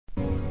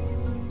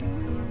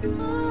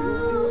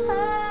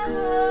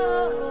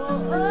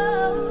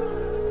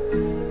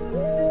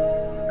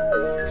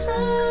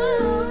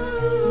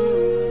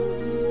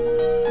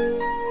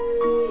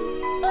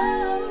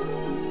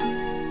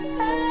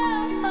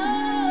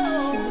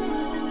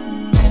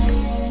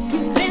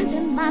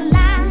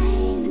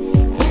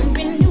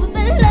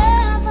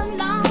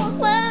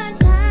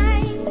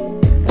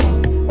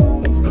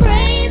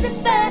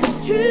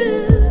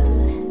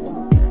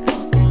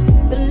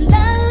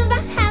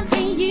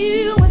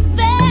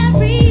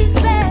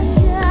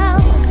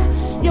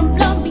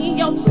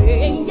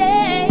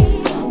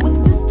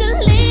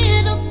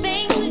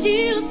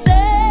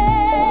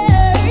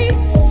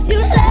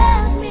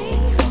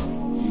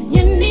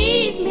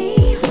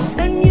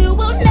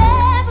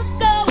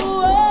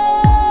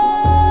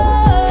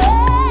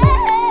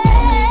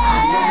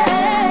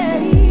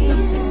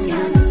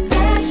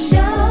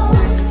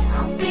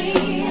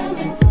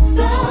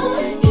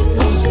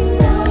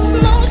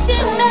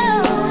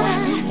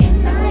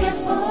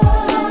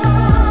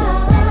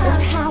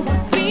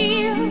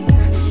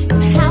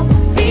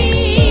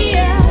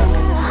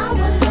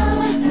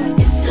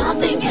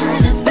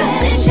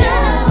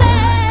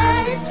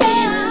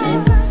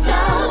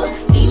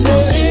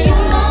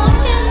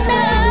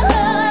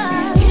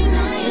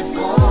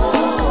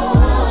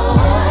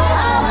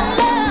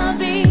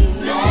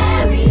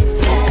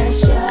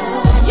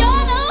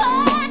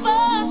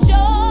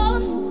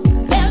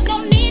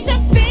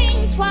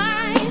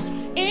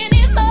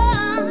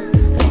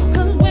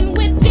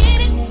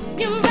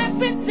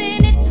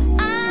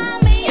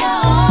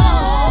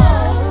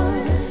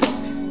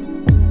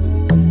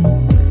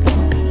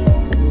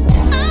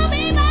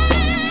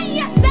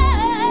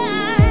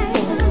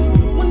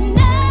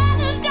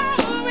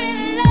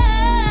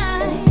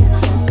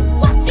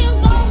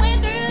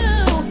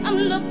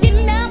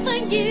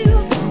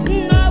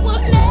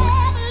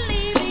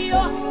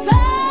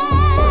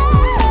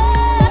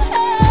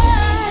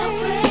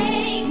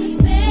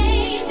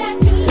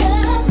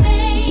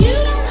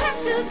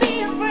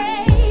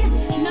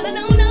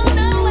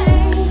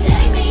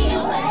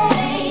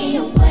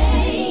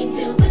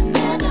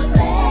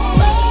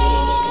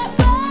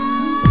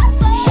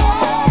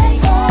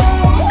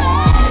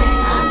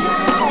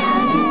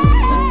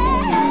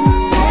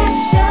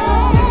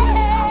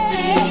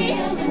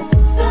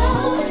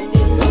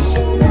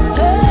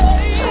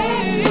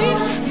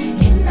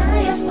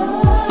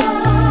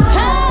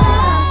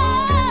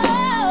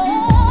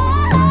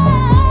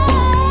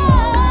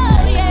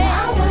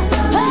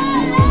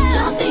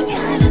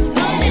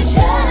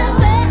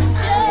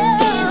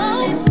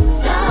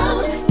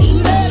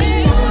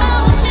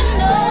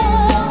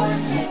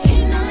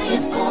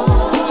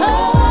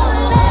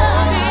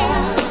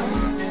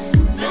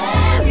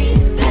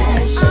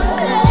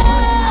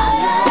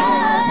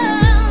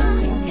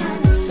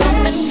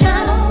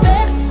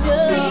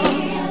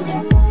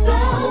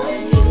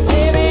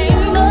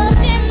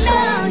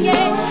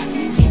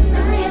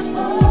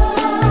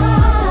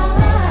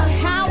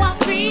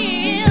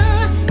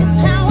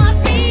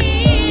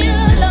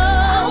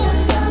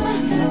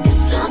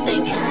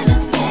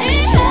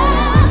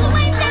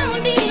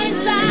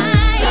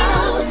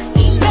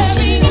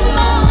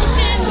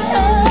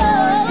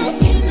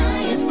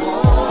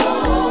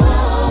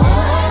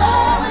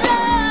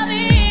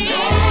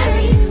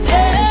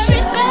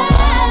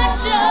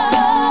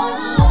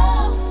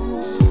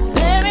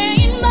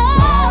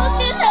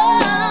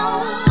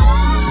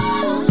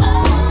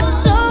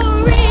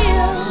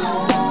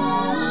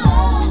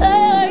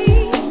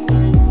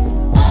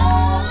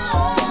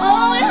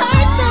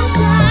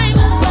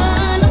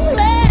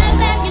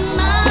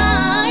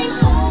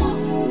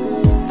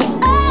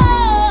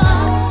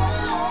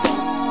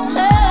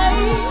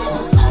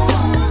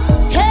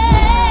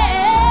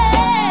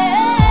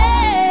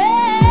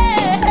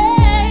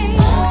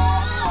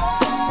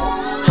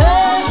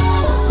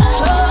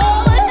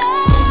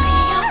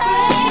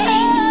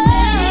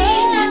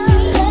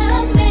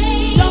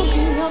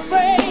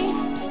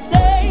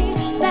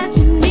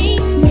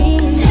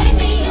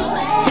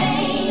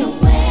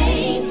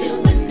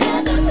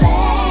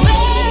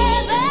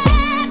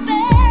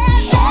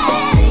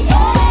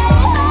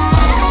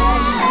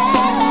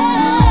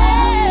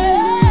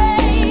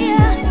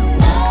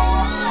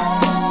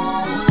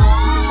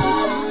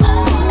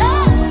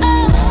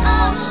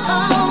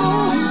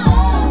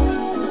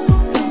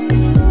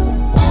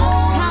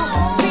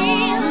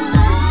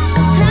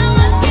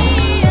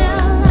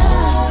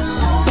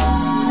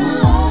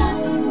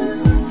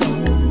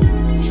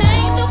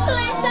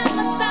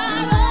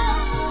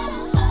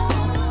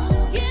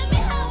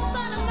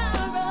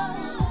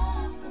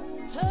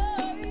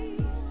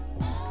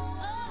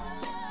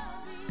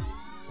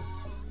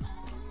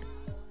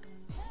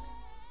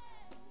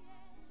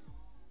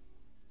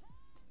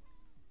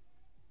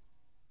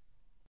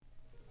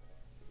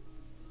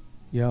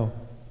Yo,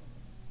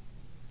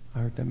 I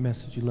heard that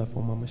message you left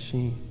on my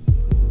machine.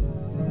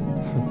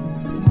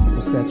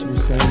 What's that you were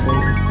saying,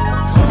 baby?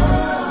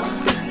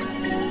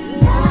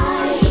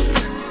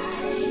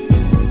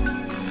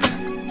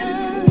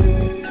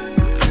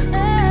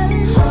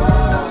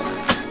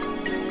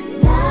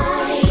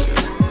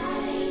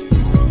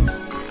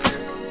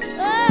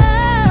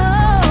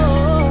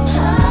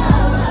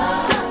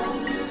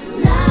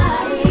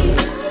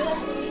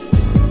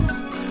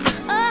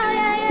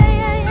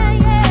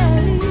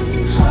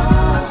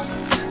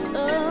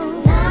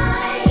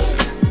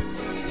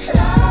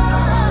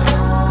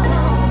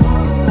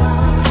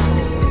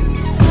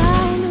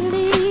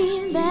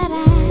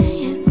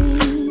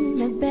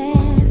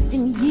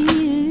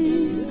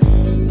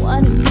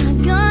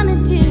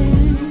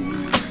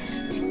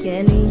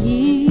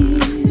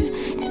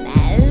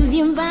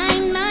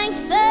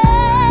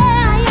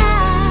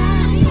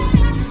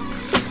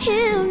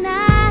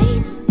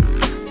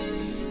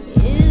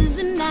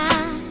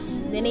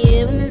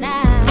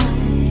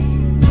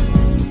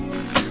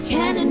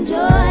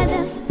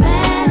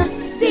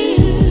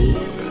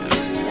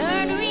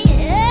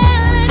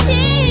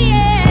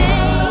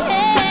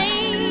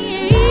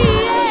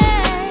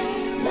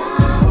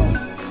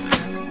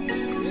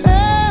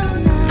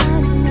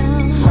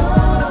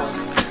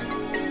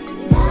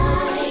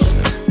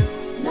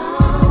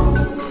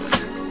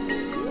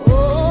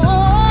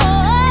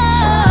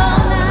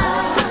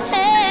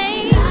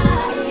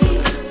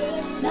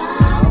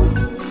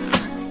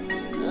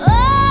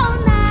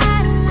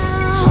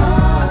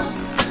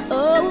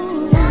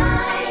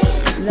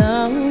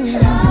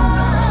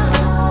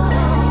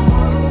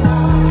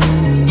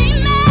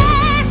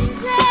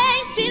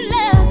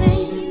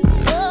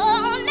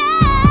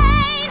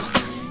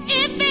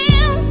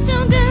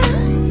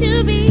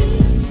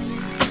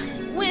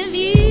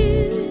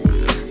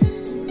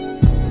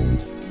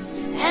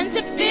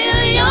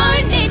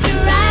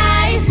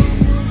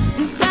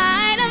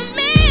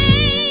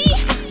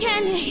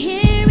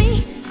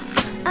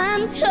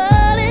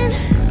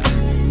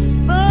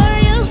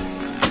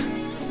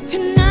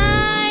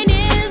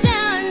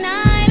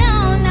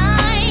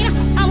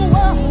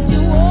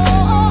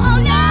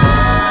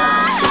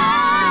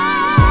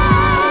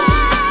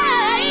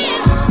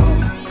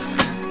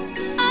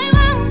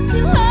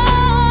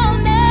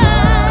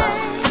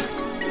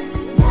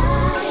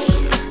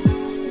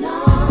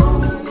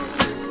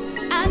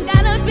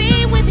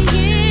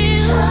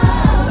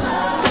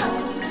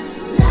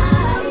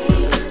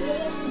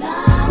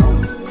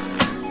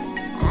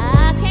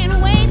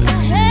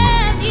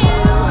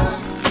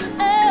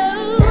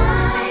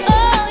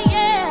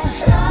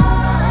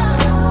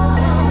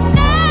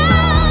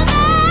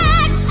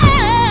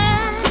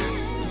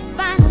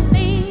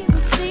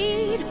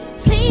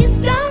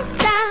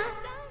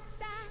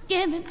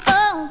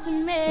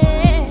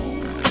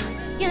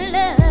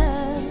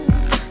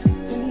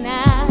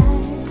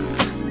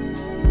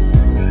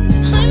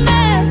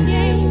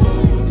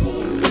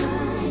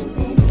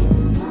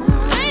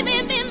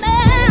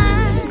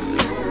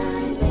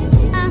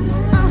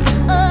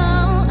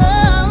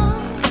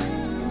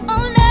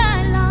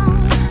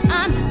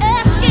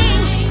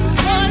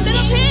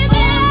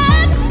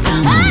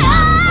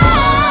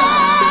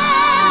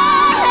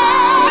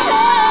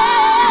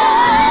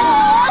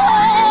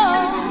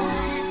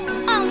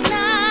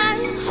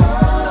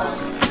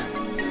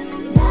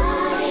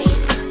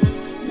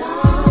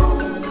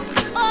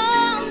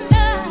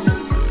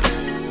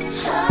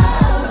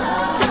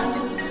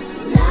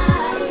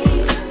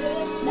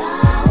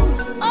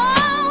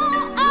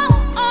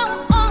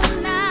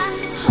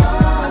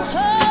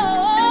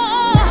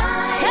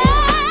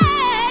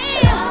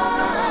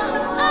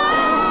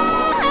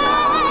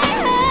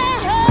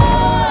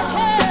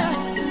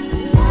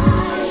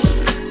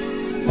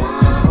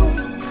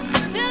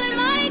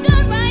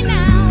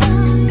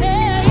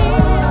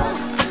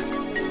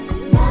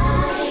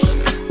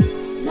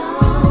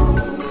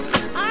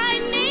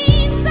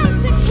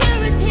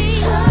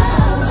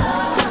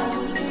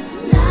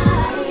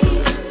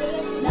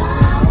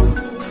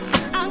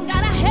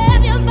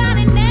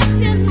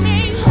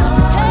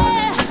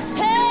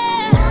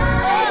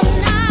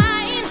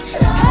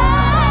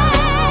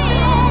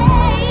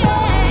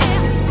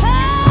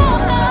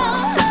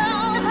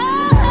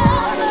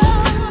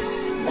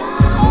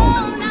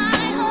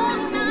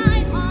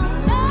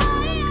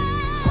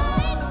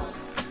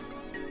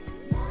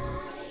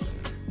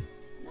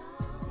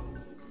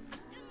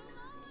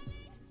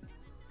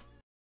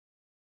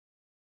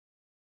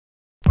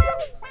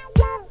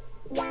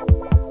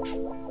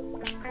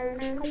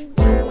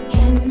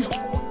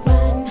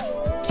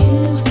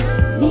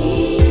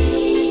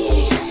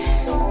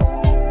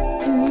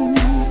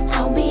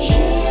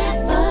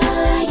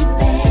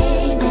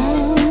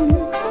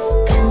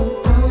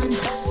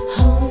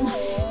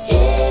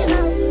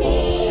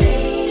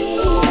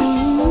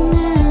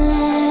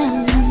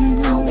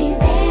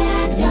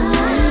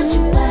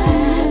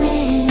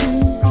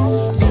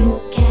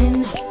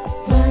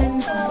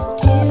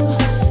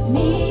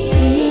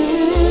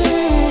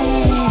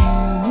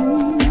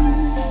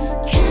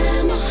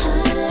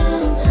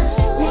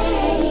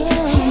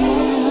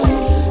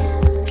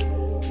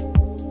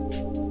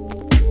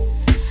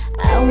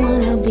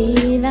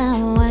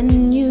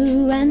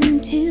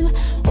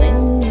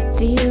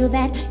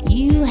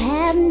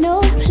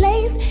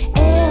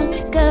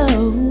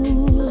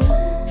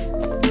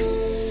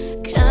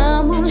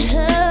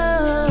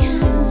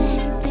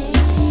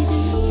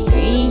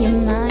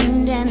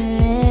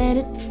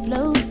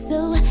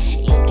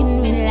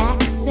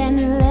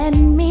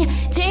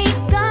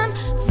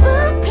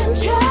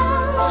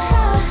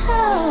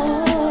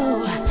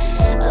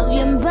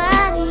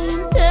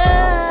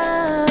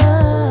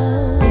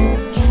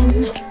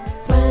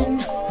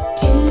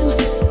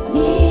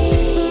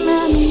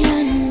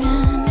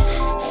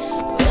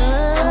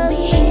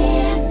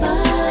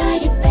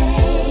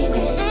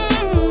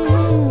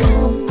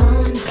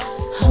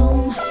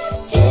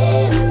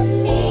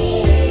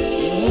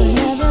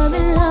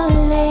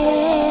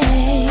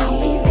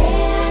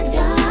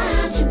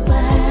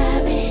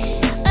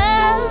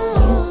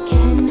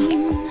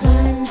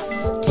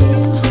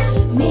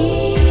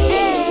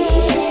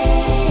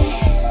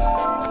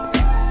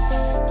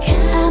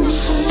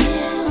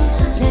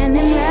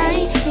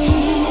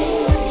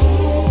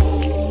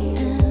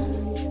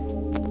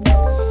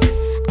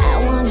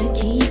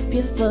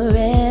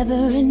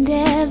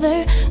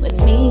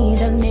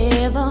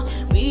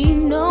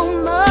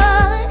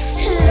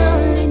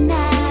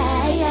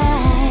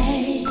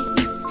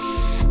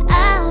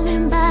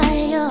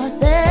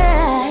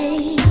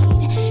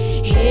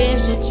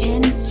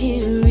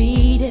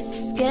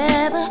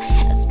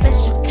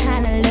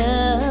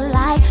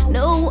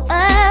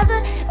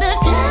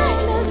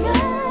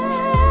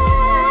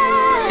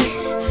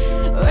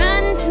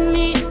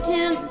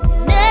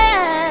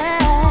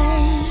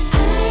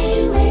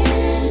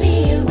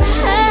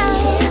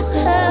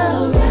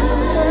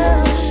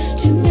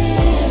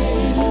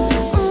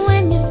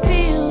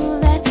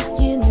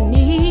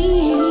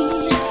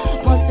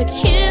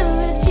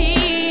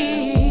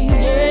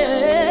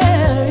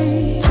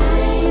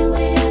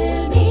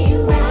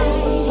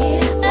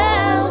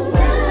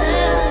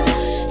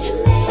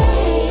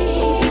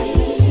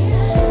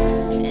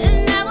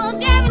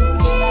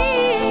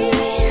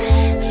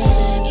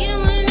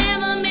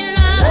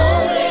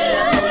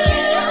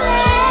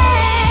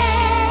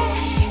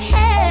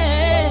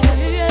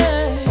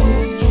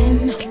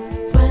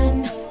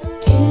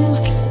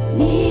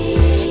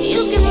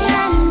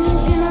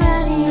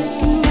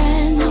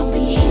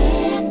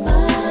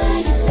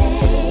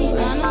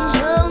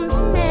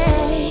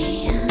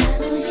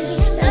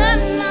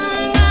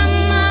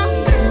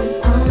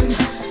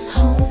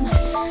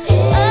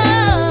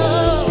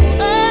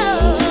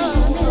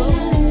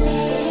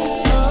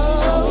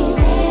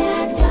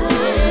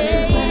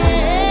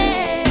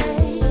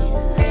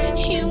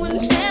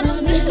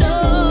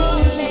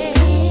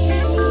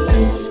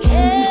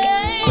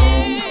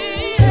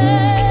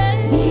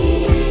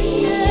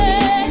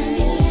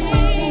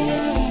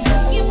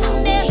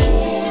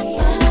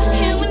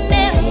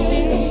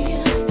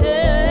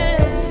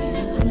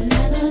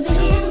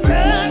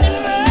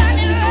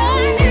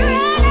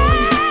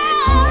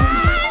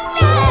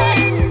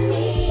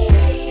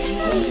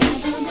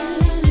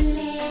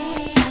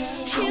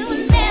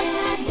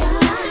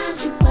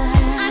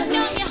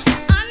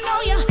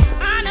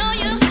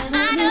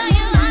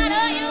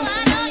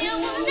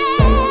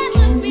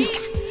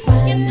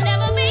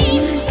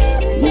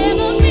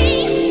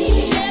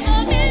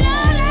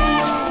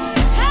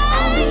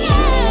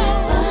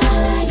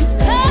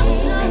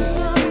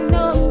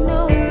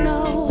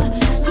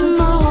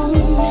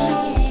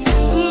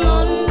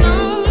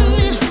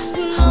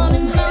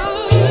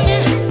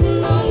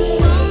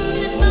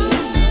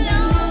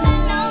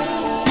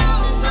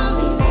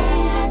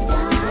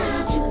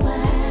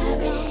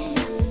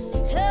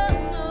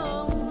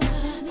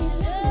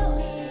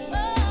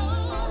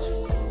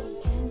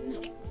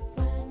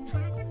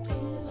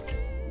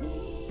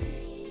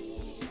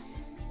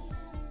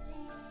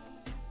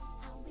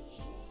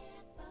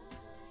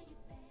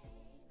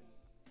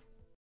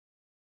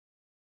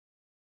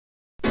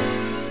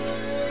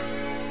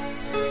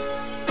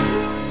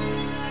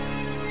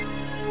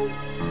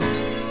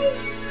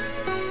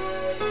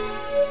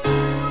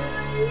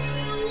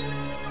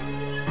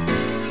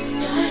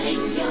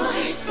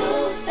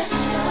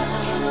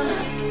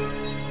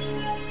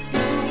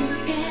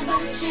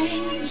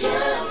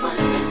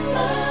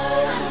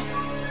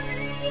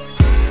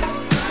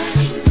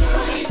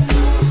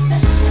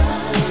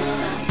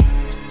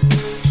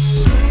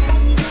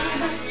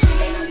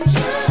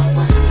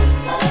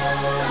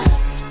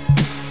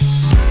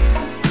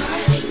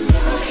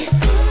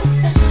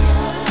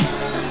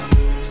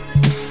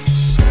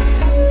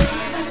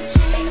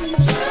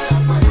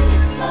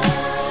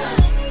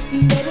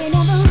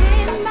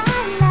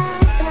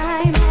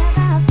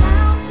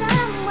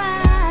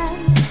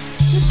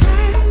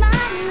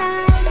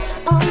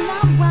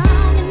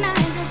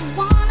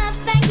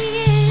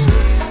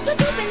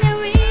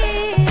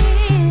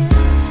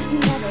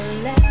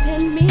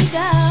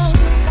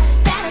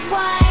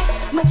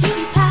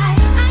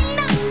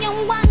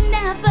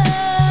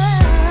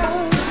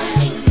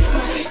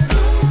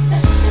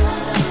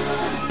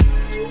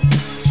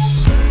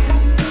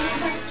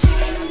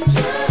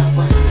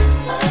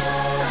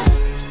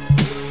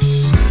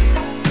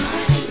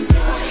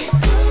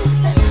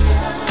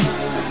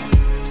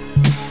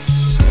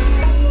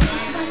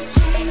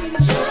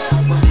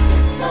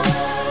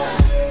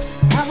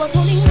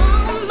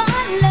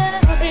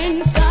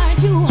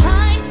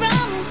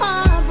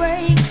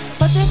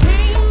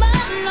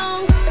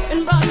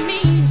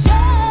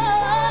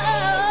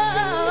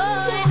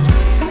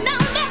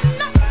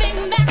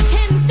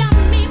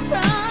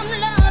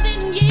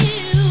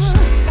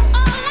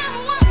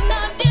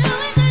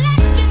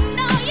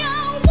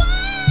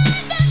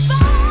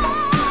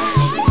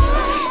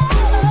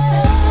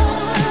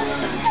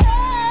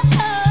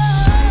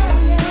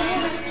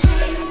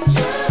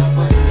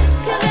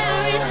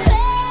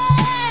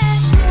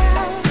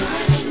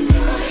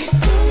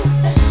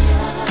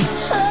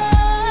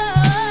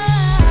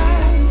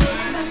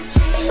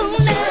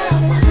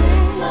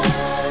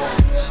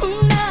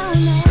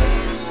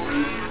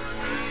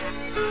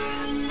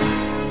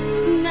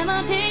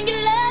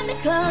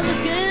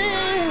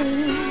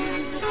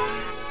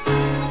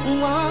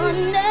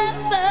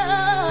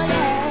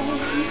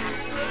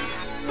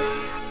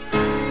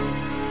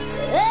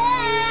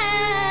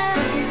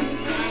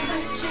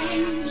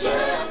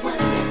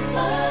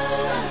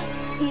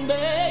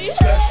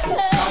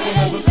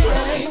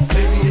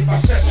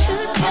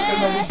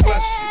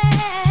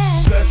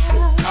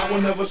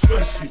 will never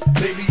stress you.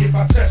 Baby, if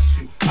I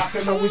test you, I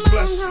can always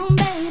bless you.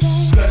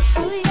 Bless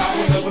you, I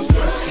will never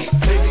stress you.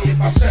 Baby, if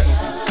I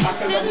test you, I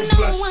can always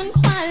bless you.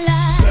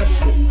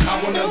 Bless you,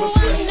 I will never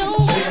stress you.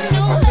 Baby,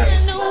 if I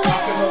test you, I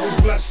can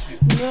always bless you.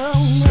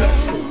 Bless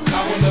you, I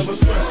will never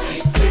stress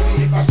you. Baby,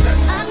 if I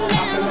test you, I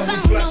can always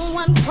bless you.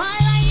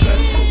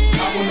 Bless you,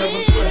 I will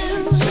never stress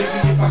you.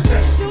 Baby, if I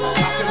test you, I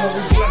can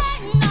always bless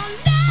you.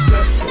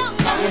 Bless you,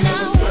 I will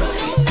never stress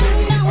you.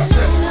 Baby,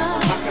 if I test you,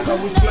 I can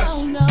always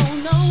bless you.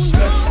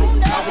 Bless you,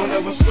 I will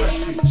never stress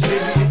you.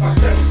 Baby, if I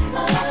test you,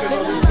 I can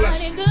always bless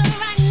you.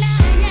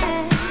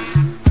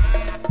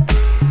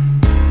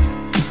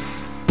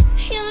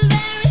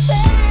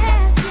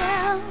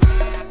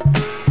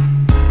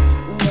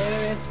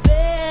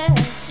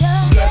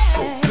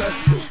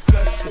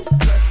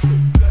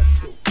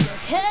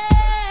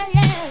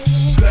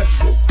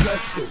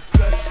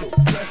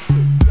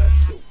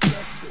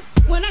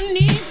 When I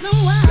need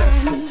someone,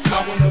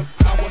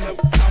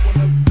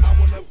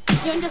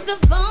 you're just a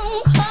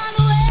phone call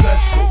away.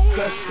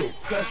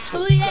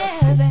 Oh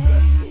yeah,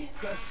 baby,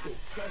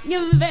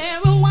 you're very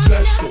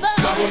wonderful.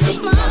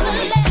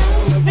 Marvelous,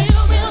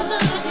 feel real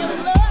good, you're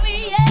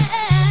glorious.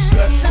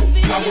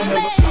 I feel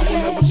special.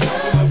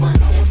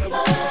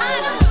 I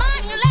don't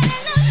mind you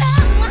letting them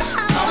know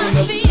how I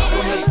feel.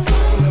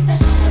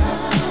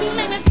 You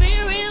make me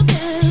feel real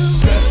good,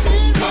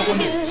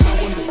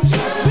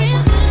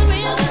 real good,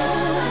 real good.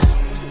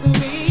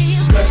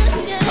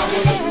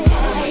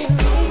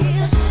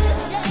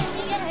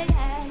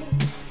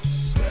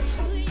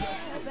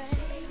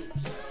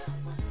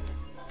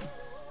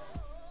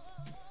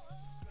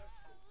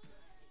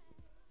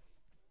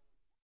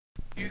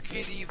 You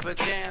can either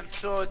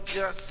dance or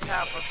just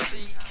have a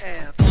seat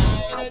and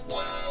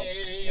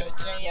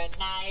Day and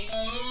night.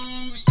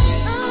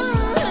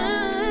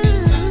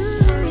 Just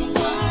for a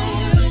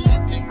while,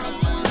 nothing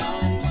going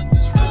on with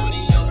this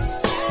rodeo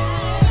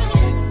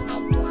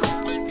style.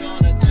 We're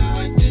gonna do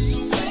it this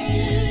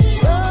way.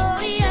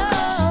 Rodeo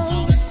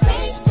on a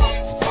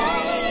same-sex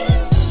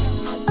place.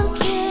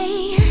 Okay,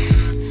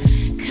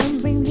 come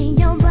bring me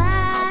your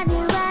body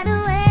right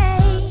away.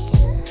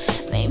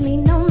 Make me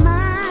no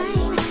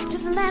mind,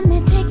 just let me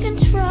take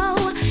control.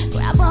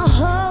 Grab a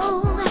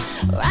hold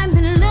right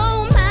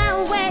below my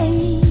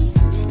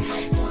waist.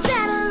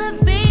 Saddle up,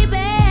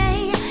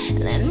 baby.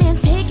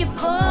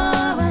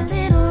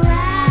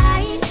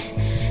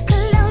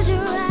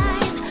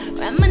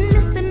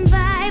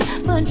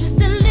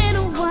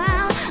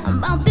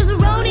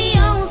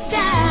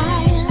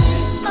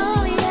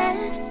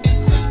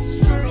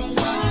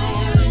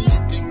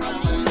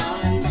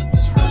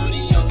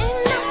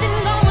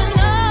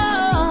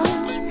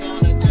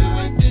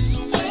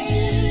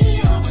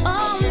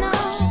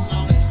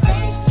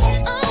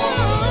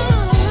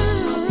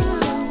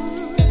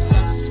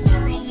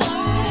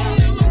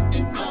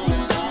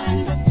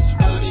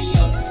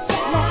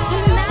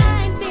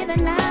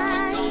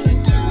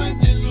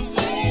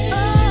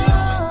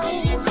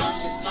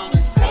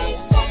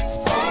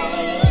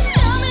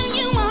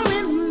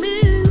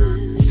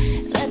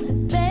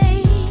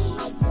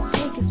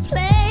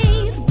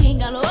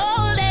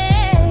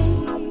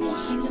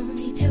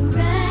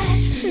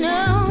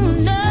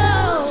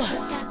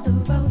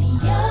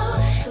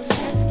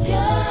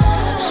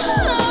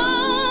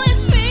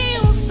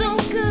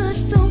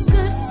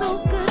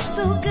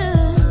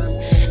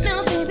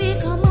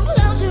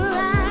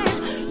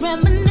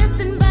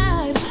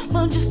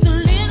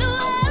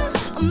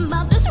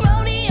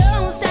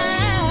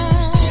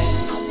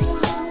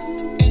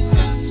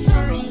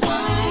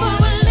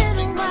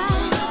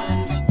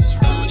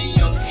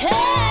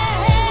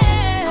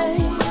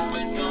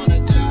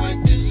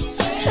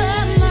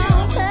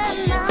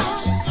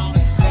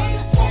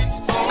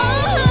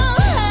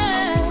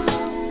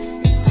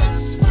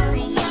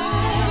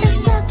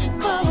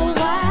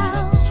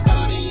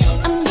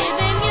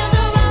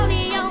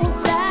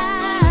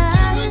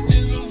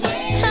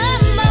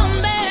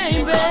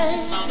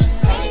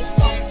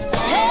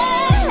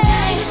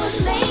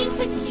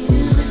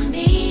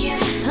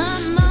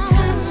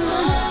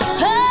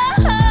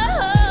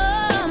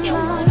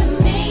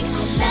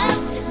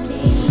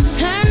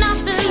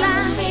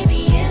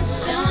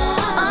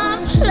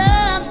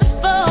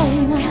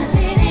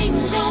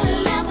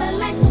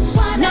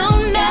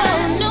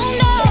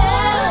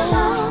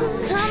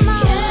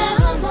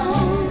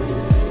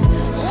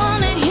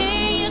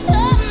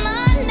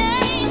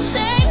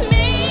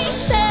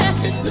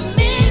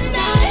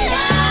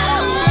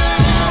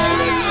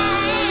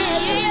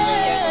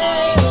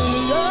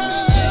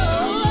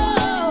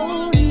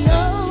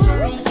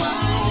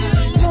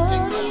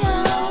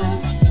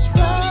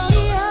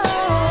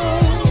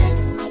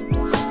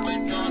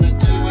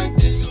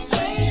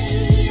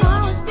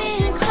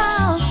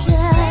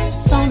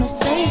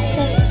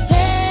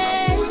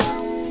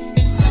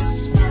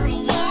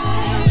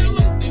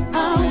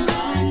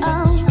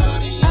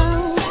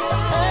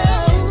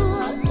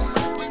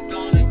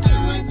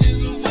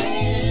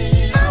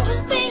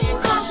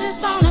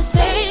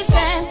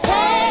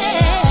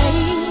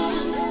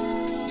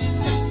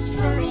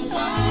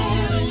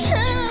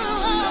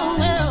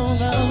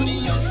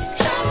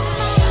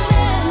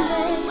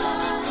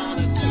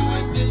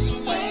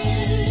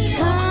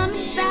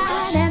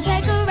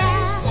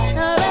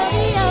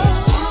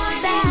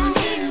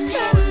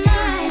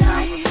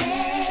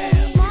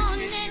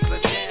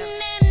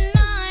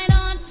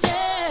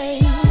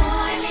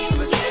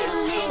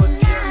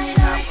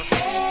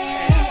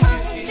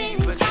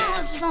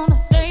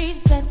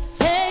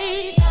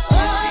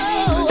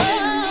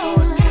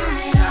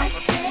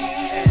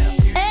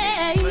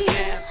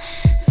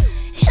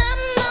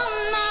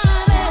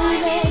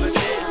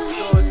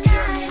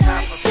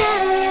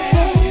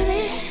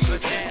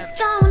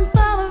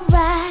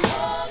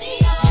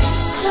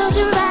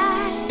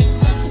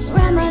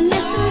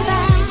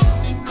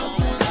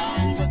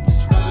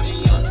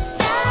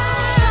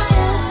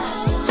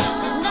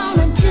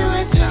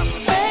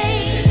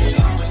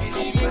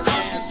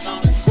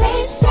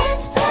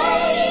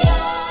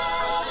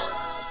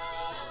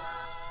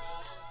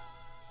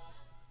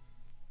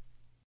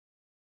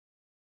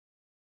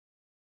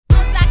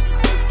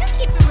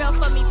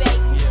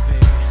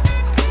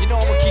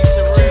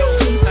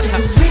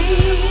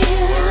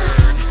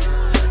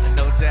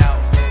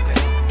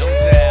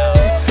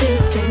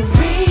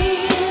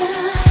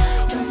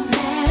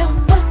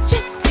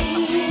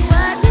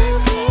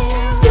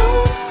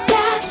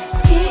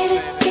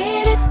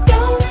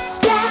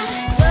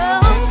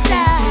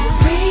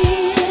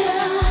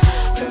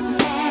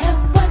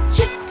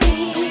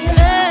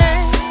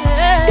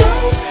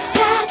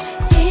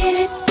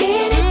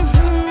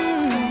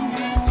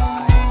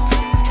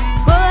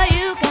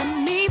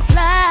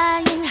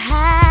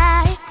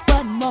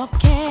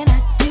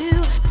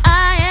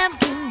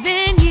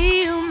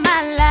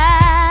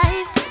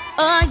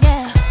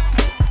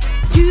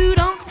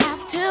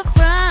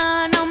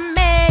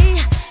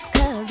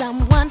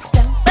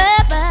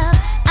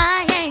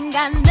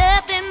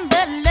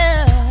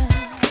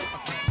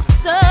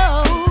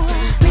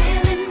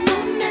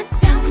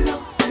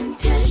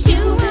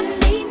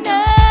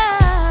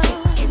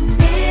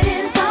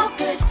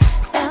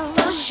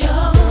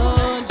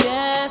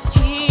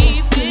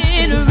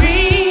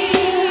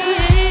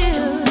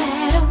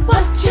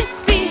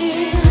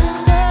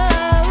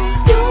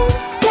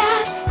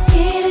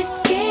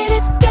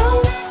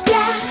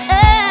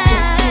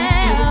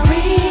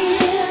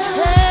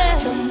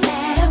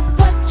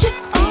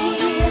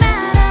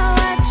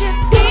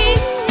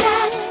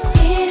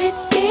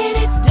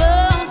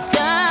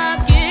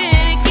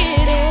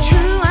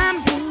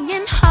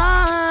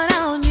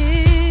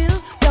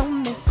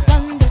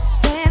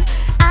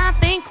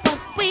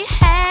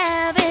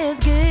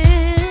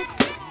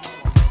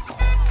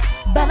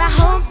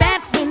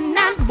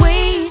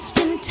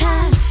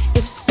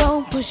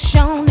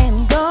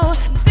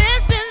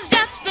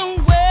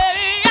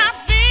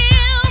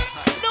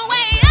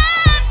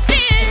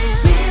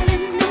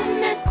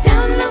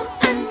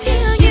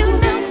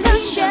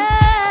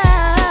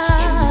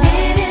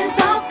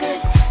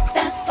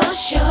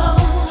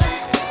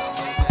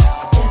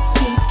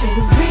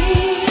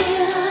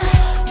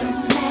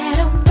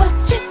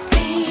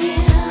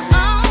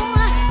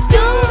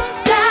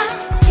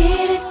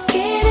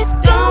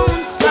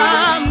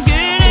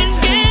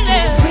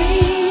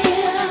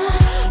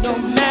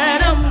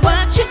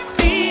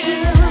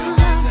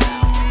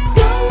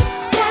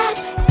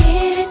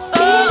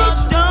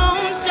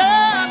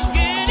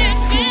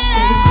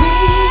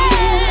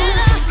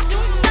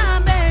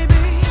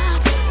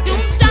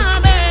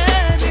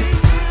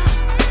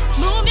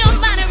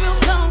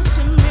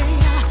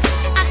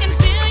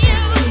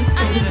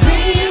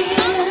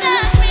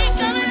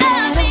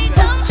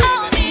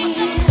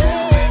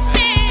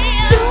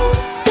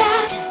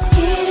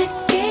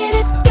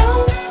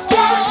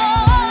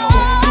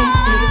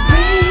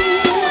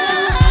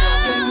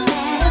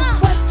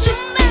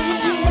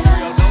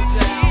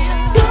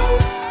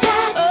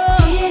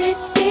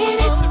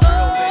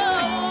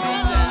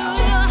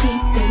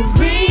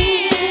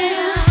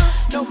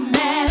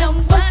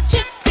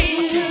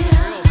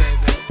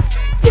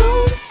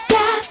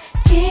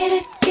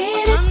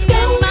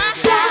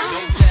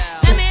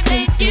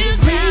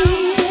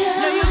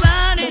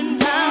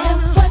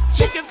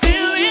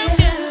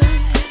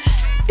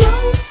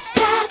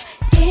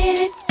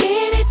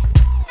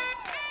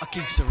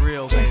 keeps it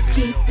real, baby. Just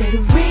keep it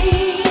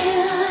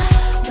real,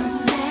 no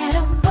matter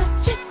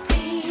what you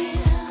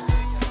feel.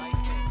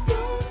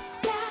 Don't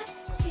stop,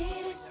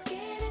 get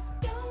it,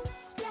 don't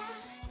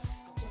stop.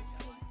 Just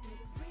keep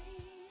it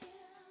real.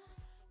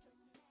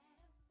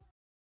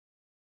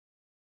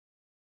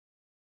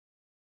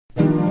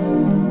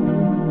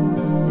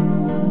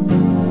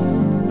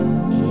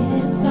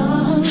 It's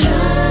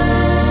alright.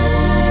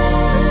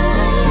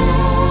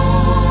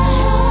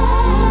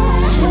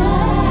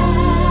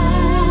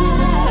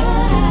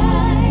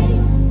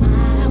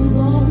 I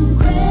won't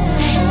cry.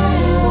 I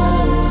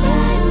won't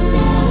cry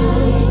now.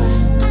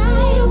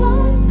 I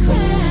won't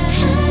cry.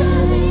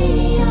 I'll be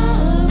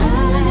alright.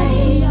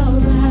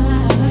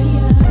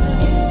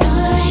 It's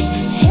alright.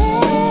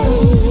 Hey,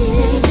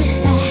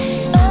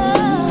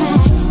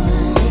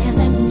 there's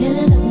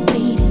another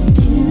waiting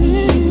to me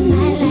in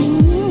my life.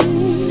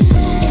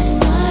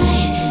 It's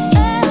alright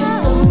if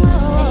we're gonna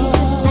say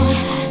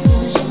goodbye,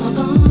 'cause you're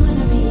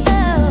gonna be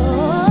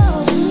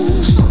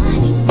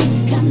wanting to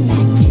come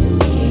back to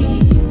me.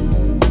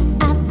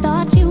 I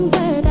thought you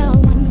were the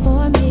one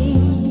for me,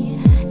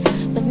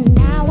 but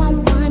now I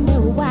wonder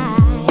why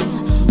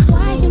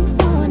you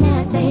wanna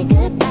say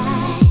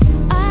goodbye.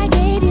 I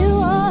gave you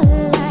all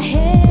I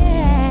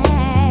had.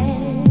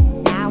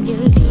 Now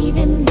you're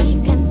leaving me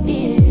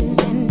confused,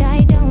 and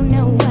I don't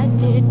know what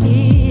to do.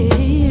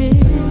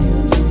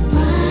 You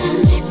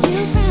promised,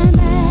 you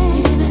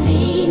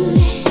believe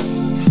me.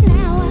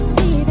 Now I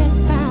see that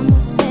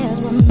promises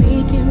were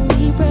made to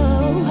be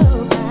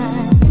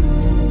broken.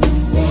 You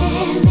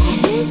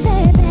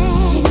said that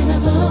you're never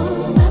go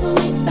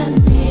away from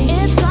me.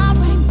 It's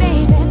alright,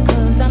 baby,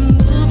 'cause I'm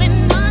moving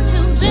on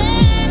to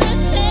better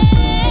things.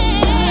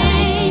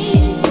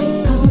 We're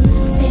gonna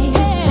say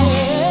goodbye,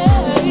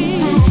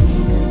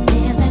 'cause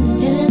there's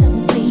another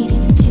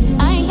waiting to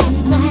I have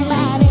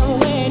somebody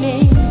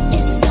waiting.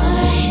 It's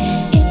alright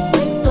if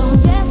we're gonna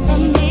just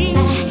say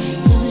goodbye,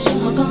 'cause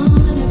you're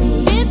gonna be.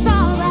 It's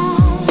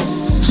alright,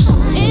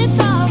 it's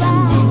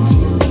alright to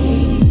me.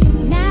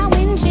 Now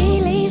when she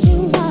leaves you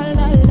all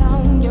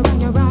alone, you're on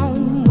your own.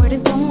 Word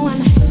is born.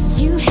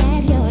 You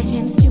had your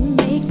chance to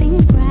make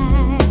things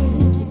right,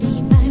 to be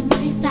by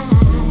my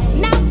side.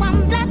 Now I'm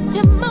blessed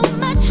to move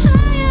much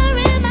higher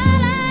in my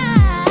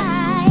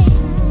life.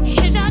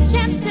 Here's your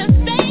chance to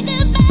say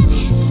goodbye,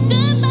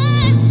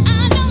 goodbye. I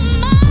don't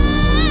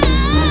mind.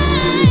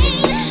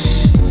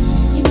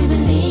 You never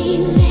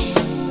leave me.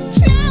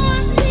 Now I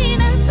see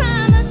that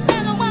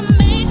promises were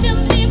made to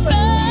be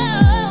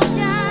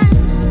broken.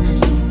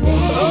 You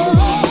said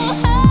that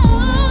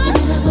you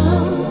never go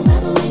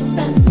away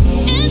from me.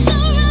 It's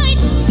alright,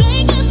 say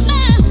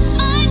goodbye.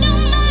 I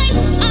don't mind,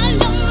 I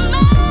don't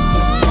mind.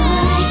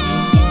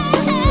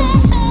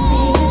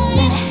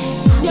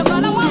 You're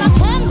gonna wanna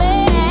come back.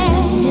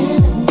 Waiting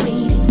to me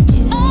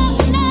in my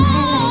life.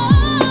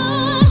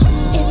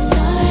 It's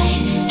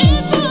alright,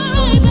 baby.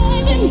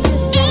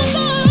 It's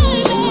alright,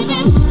 baby.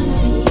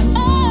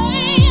 I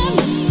am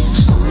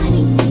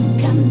wanting to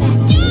come back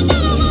to you. You're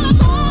gonna wanna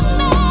come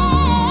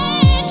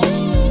back.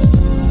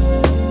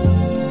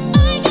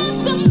 I got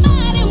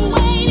somebody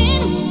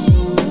waiting.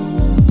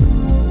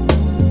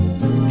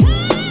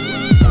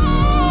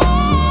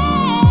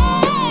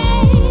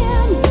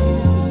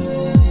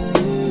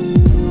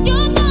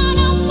 You're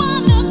gonna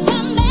wanna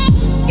come back.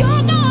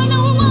 You're gonna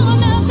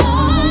wanna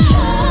come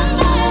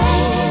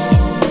back.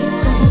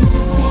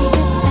 Say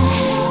goodbye,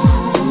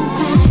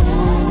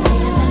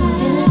 there's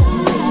another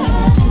waiting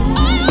to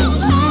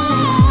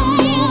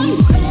me.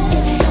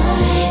 It's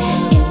alright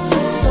if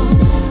we're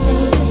gonna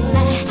say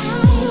goodbye,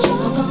 'cause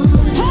you're gonna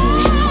wanting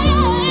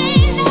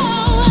to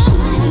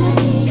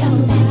come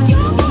back to me.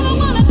 You're gonna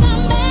wanna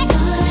come back.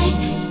 Alright,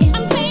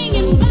 I'm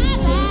saying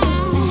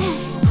bye-bye.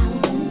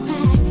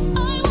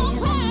 I won't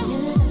cry. There's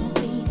another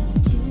waiting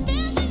to me.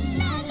 There's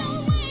another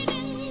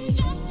waiting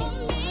just for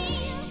me.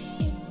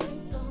 If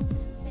we're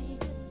gonna say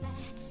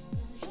goodbye,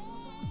 'cause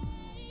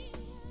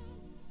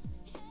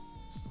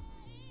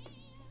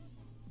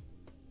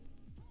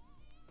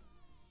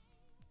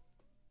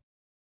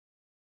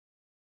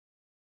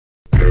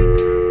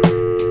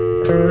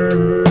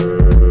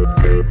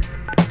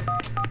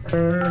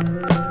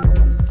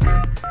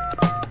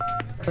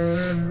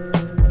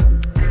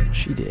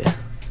She did.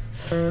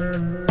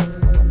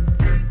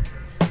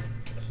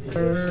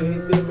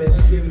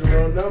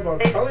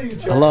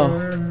 Hello.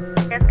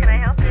 Yes, can I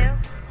help you?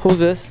 Who's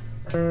this?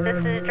 This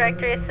is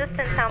Directory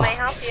Assistance. How may I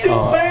help you?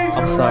 Oh,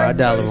 I'm sorry, I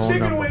dialed the wrong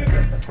number.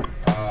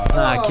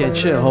 Nah, kid,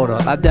 chill, hold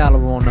up. I dialed the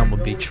wrong number,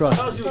 B.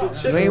 Trust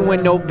me. You ain't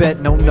win no bet,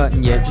 no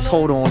nothing yet. Just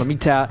hold on. Let me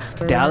dial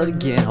it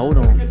again. Hold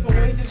on.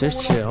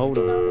 Just chill. Hold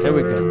on. There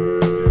we go.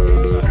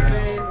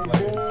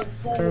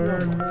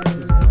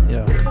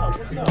 Yeah.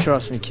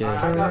 Trust me, kid.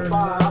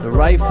 The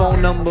right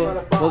phone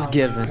number was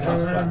given.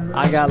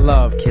 I got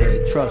love,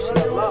 kid. Trust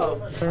me.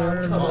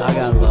 I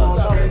got love.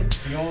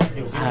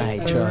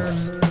 Alright,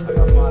 trust.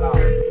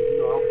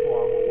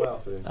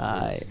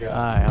 Alright,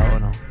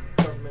 hold on.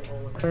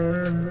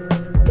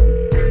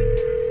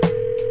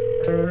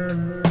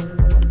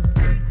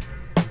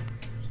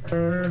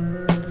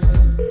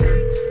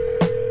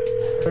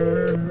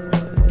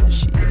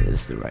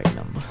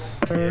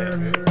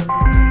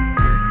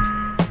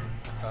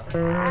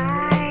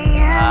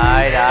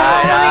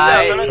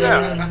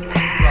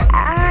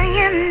 I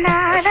am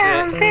not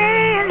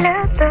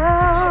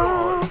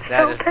available.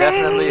 That is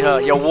definitely her.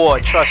 Yo,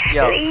 Ward, trust me,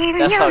 yo. Leave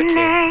That's your her, kid.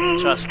 name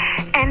Trust me.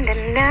 and the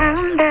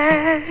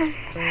numbers,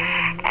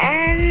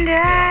 and She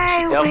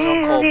I definitely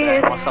gonna call will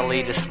back be once I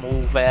leave this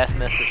smooth ass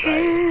message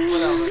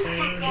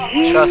right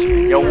here. Trust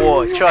me. Yo,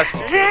 Ward, trust me,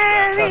 kid.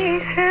 Trust very me.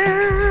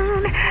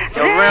 soon.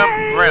 Yo,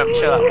 Rim,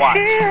 chill out. Watch.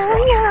 Just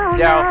watch.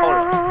 Daryl, hold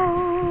on.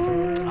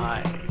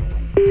 Alright.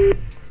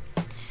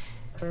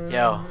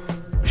 Yo,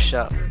 what's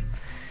up?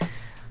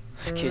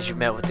 This kid you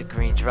met with the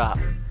green drop.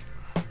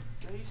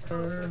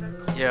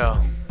 Yo,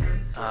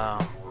 why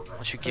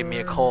don't you give me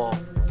a call?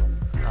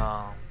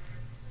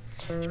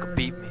 You can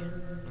beat me.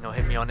 You know,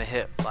 hit me on the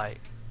hip, like,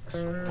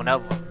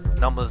 whenever.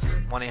 Numbers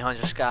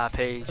 1-800-SKY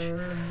page.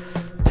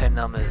 Pen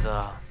number is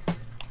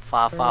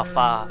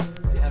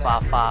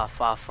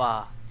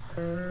 555-5555.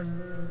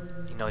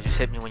 You know, just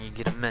hit me when you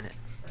get a minute.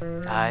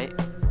 Alright?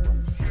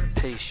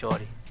 Peace,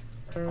 shorty.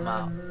 I'm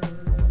out.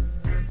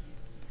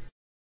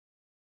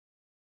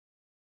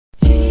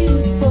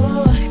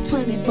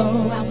 24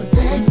 hours a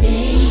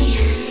day.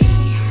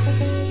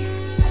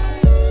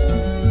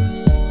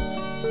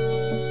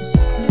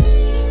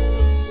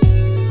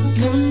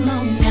 Come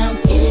on now,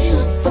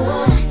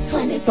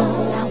 24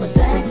 hours a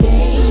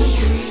day.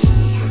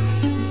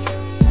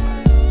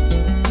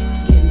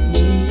 Give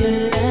me your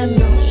love,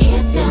 no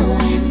yes, no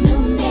and no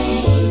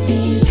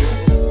maybe.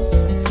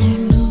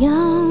 Turn me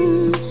on.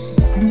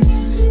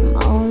 I'm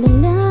all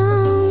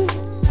alone,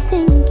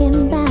 thinking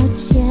about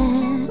you.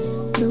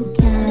 So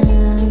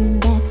come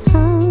back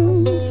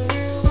home.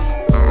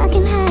 I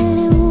can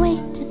hardly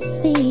wait to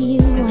see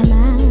you. I'm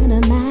out of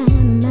my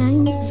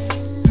mind.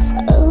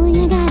 Oh,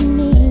 you got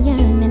me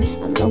yearning.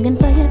 I'm longing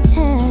for your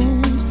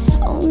touch.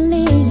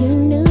 Only you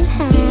knew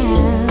how.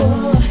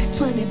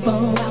 24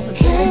 hours a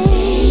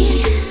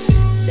day.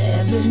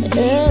 7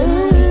 days a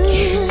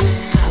week.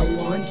 I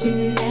want you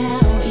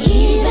now,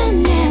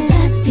 even as I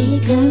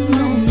speak. Come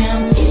on now,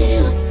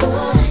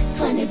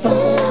 24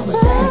 hours a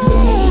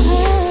day.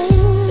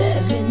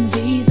 7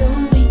 days a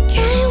week. I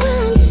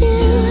want you.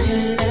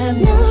 Love,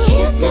 No,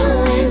 yes, no,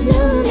 it's and no,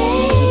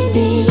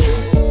 baby.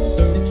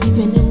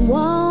 keeping it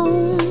warm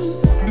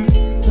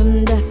from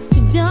dusk to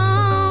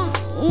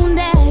dawn.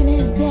 Daddy,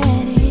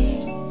 daddy,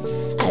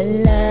 I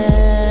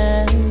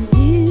love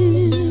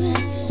you.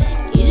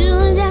 You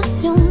just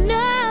don't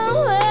know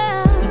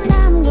what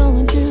I'm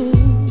going through.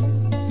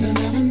 They'll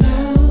never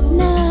know.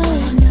 No,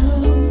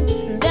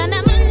 they'll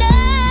never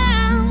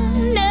know.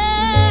 No.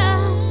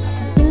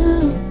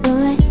 Ooh,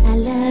 boy, I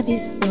love you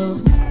so.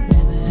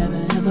 Never,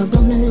 ever, ever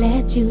gonna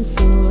let you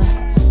go.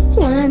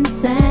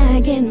 Once I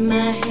get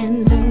my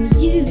hands on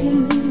you.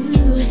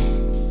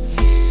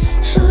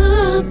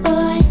 Ooh,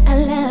 boy, I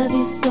love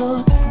you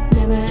so.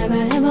 Never,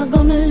 ever, ever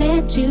gonna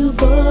let you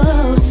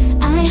go.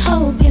 I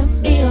hope you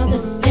feel the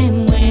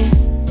same way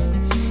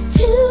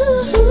too.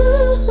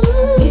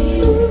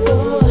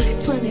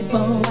 24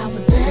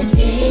 hours a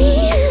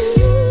day.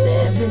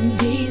 7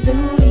 days a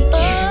week. I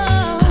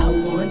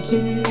want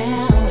you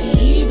now,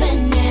 even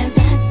as I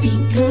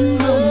speak.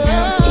 Come on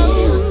now,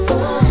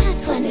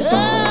 24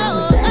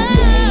 hours a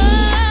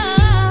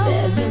day.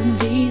 7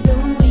 days a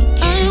week.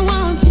 I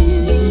want you.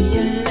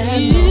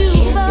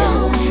 Yes, no,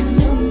 and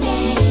no,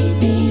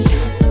 maybe.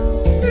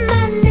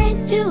 Monday,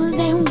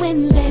 Tuesday,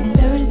 Wednesday,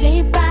 Thursday,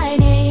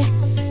 Friday,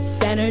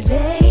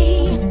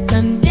 Saturday,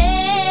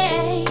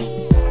 Sunday.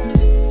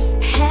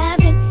 Have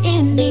it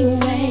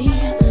anyway.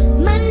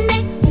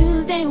 Monday,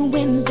 Tuesday,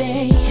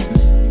 Wednesday,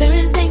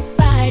 Thursday,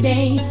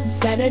 Friday,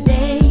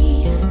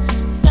 Saturday,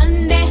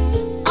 Sunday.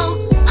 Oh,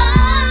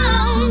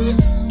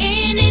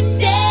 any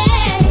day.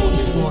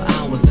 24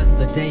 hours in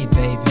the day,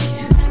 baby.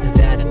 Is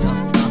that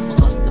enough time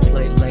for us to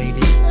play,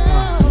 lady? I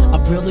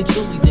really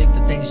truly dig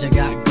the things you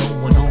got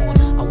going on.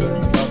 I wanna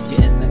love you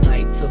in the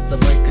night till the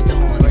break of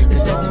dawn.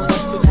 Is that too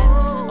much to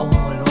ask? I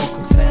want it all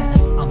quick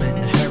fast. I'm in a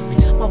hurry.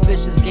 My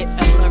vision's getting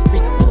blurry.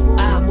 Oh,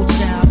 apple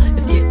child,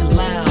 it's getting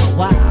loud.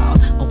 Wow, I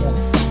want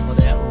some of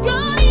that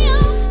rodeo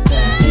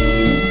style.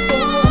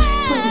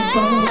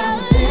 24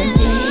 hours a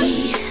day.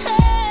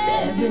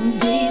 7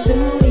 days a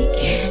week.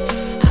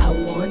 I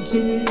want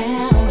you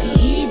now,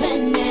 even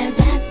as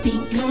I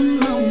speak.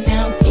 Come on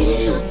now,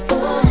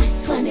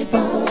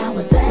 24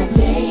 hours a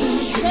day.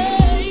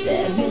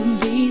 7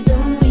 days a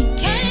week.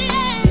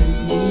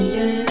 Give me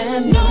your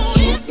love, no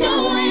yes, no,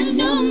 and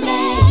no,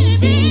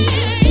 maybe.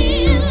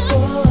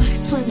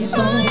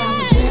 24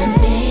 hours a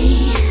day.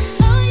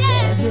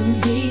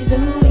 7 days a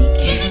week.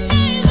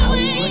 I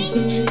want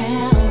you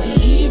now,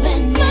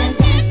 even as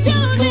I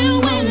speak.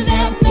 Come on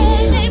now,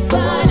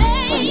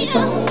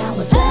 24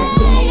 hours a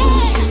day.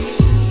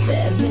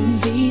 7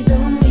 days a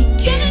week.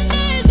 Give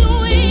me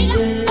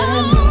your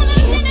love, no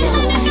yes, no,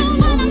 and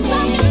no,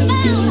 maybe.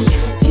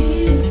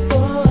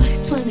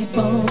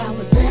 24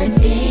 hours a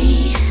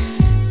day.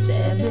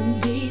 7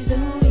 days a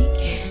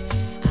week.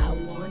 I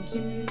want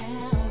you now.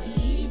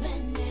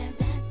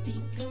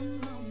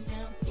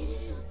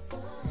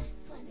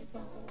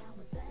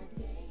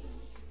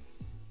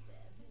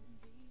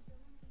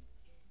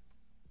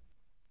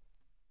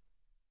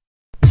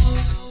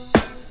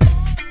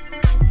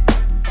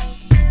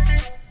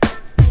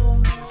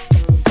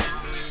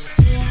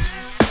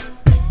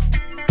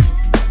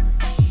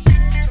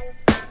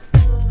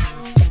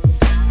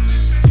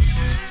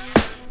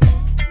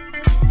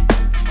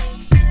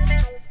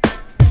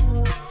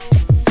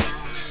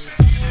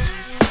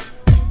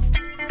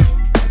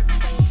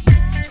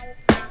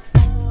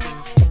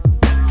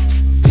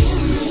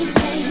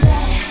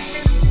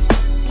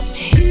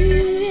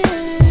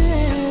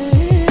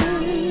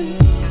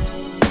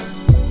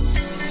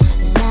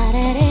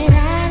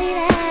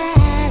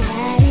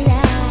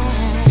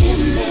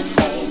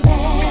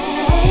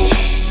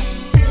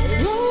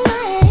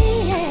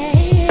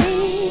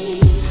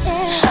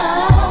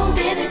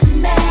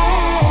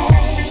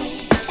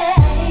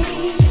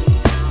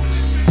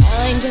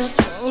 just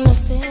wanna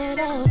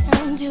settle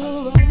down to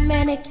a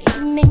romantic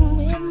evening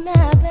with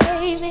my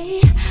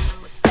baby.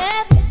 With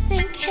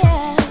everything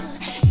held,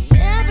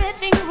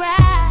 everything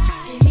right.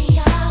 Take me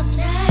all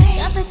night.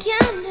 Got the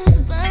candles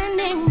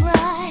burning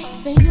bright.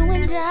 For you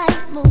and I,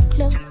 move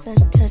closer,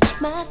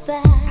 touch my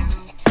thigh.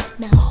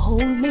 Now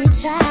hold me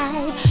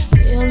tight,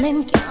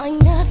 feeling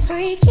kinda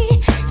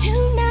freaky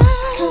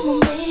tonight. Come on,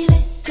 baby,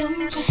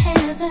 don't you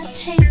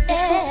hesitate.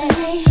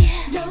 Hey,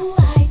 no,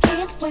 I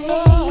can't wait.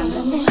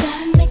 Let me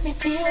down, make me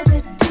feel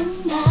good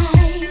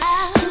tonight.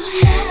 Do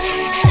me,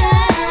 baby,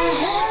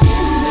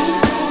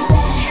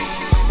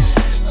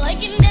 like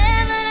you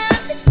never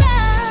done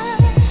before.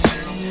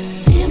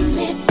 Do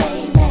me,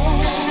 baby,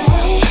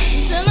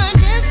 till I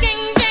just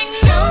can't take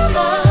no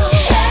more.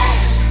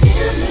 Do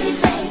me,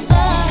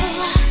 baby,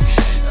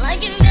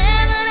 like you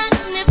never done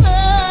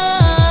before.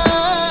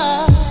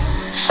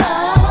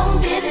 Oh,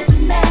 give it to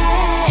me.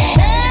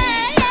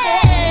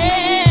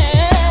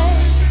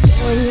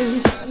 Boy, you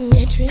got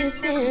me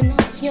tripping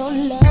off your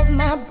love,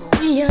 my boy.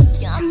 You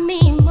got me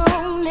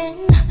moaning.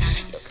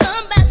 You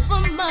come back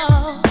for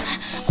more.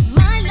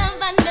 My love,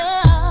 I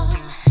know.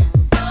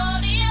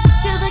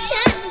 Still the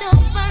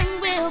candles burn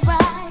real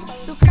bright.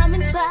 So come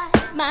inside,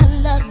 my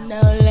love.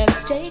 Now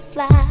let's take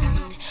flight.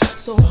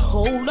 So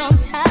hold on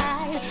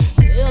tight,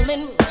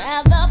 feeling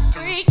rather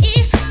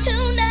freaky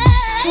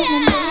tonight.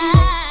 Come on,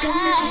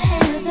 don't you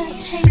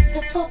hesitate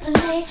the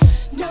foreplay.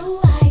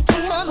 No, I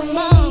can't wait. Come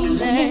on,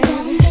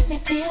 baby, make me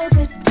feel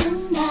good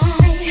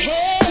tonight.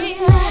 Hey.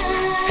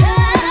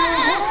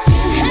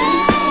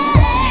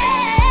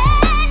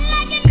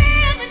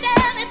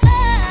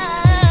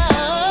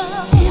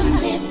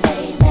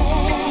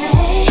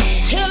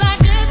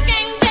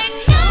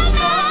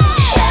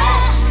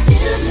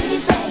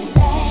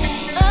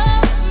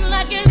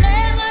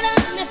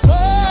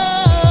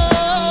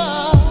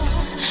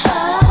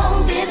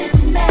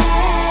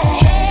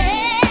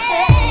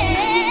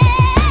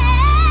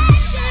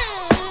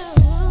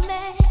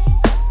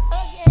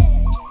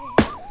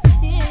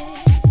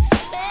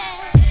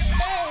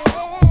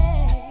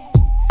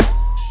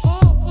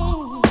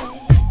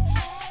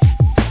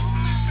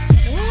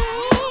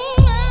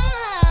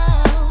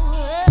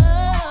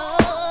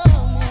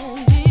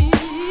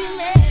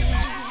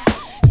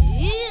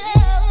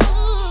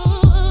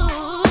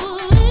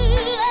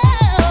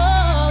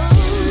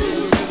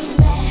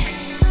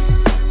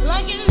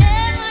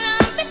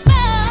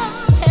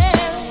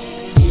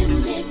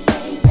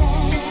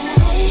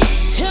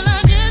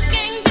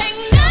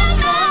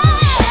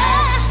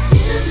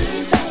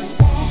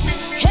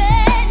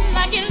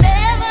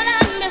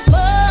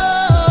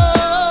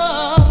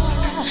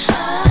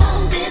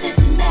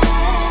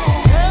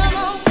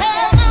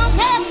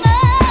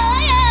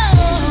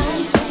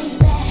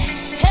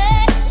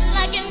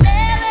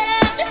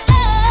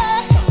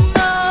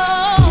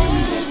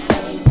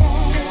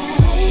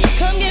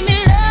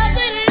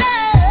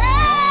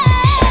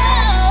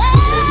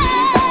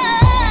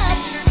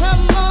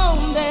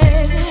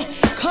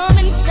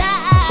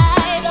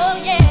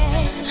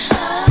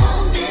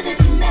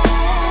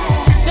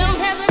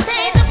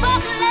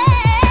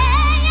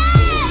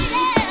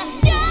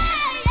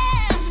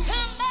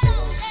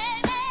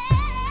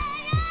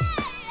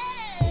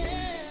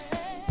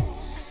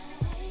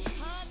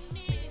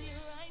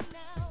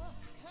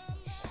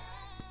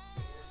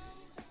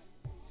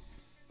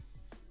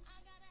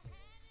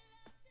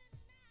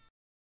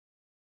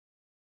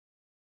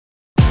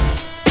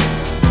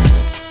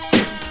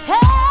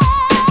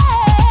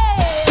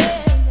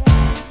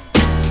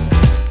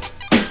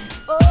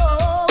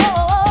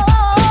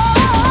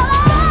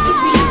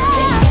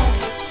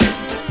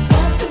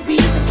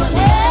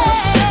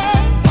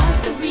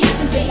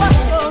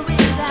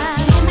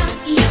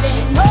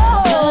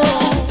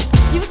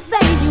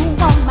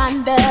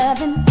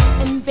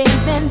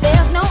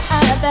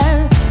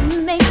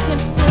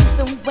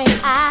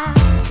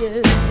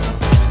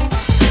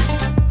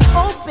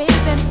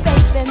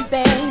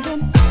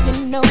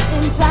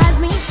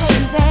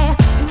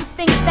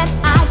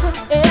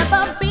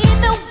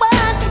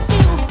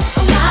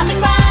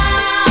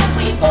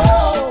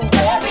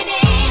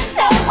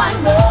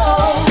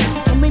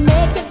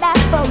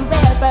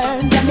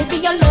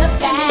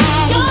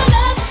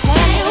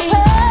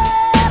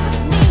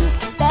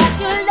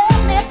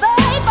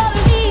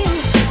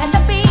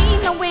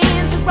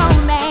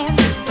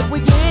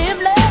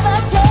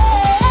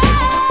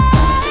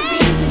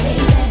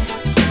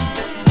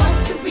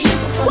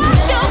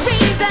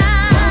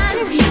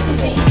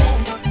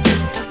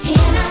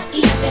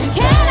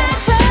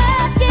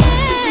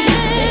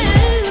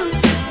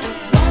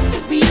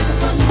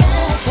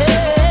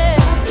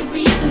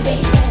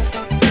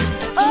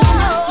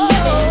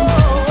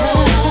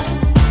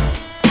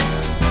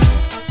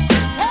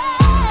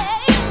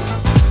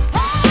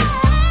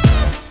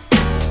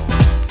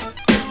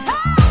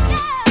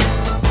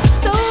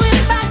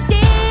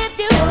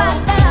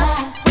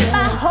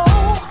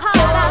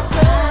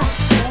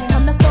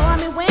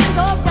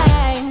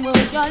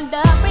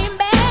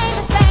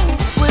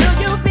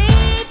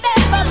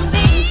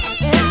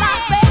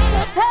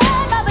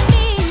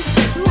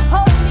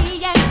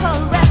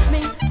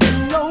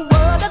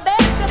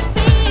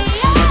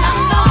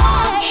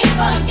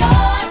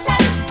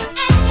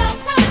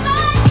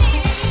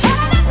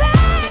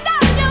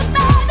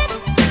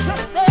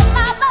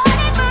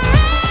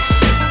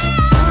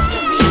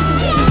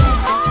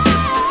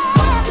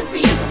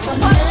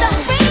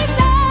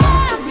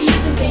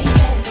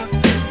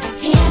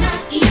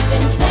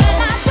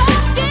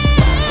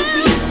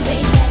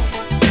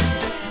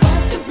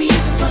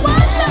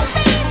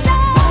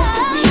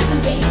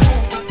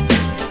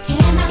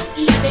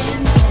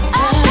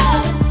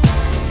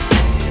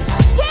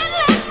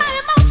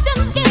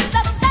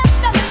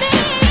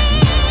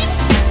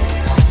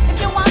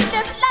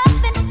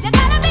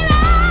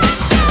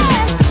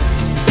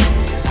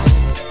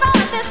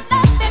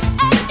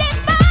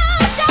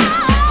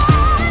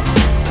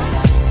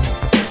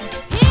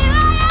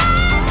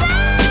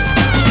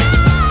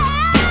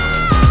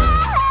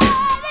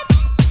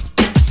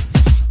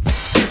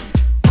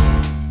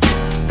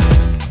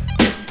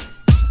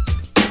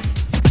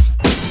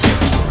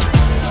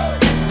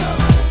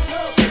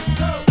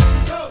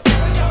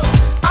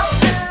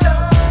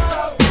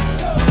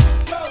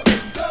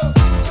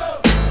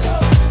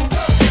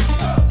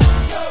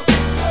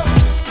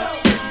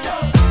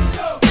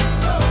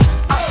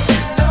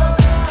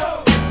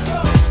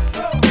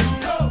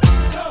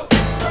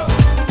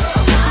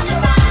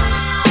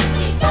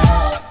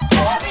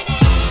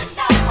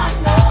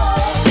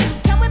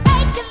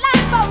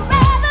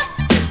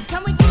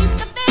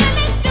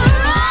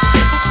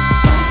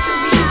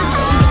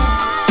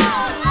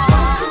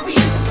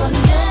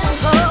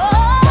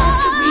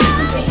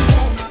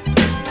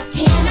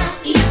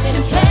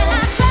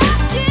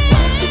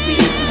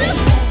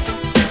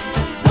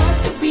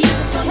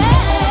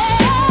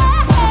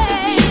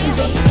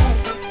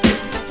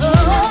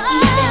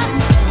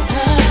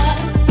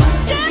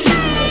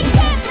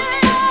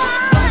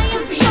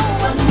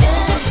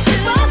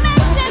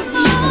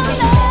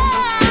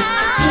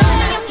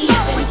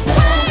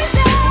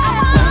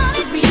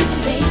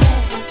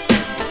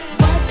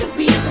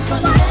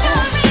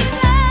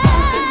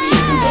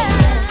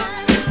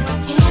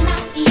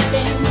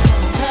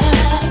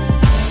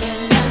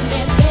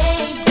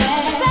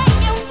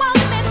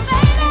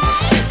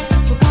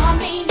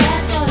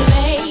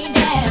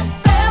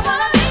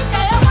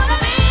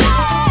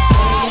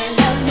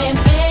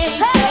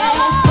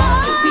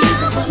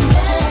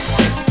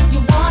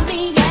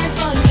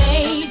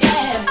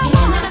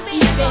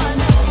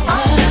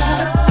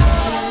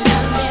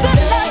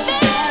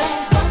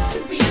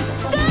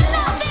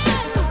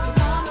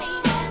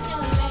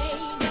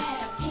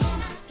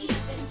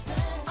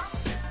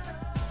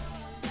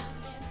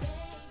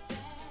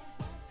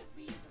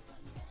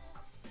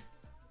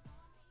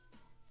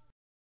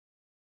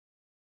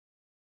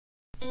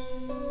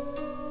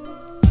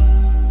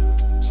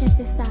 Check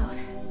this out.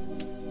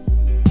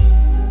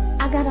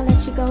 I gotta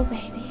let you go,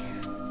 baby.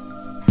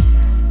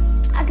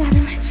 I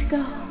gotta let you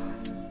go.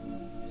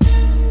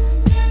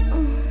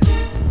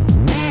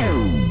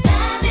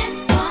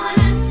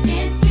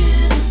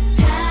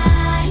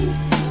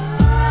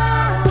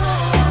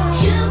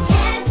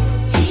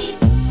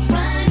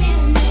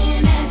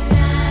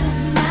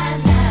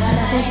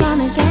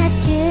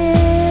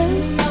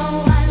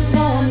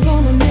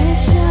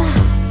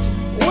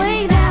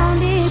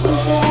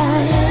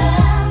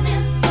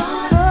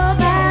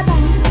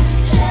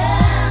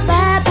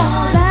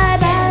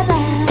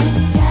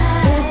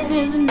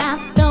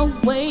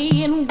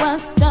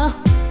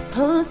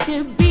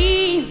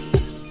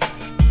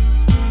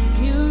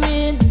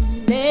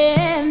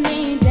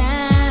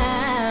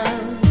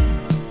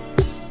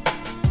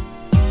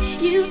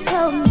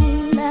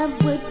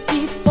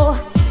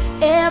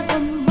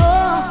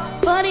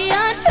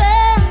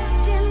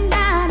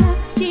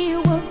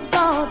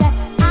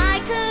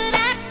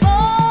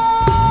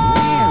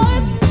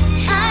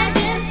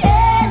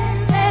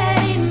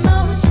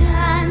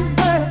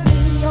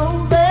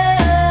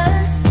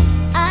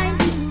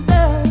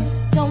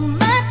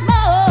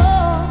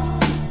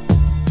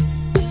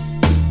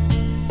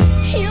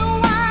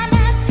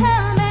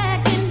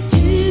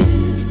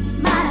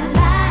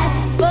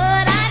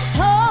 But I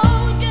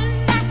told you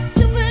not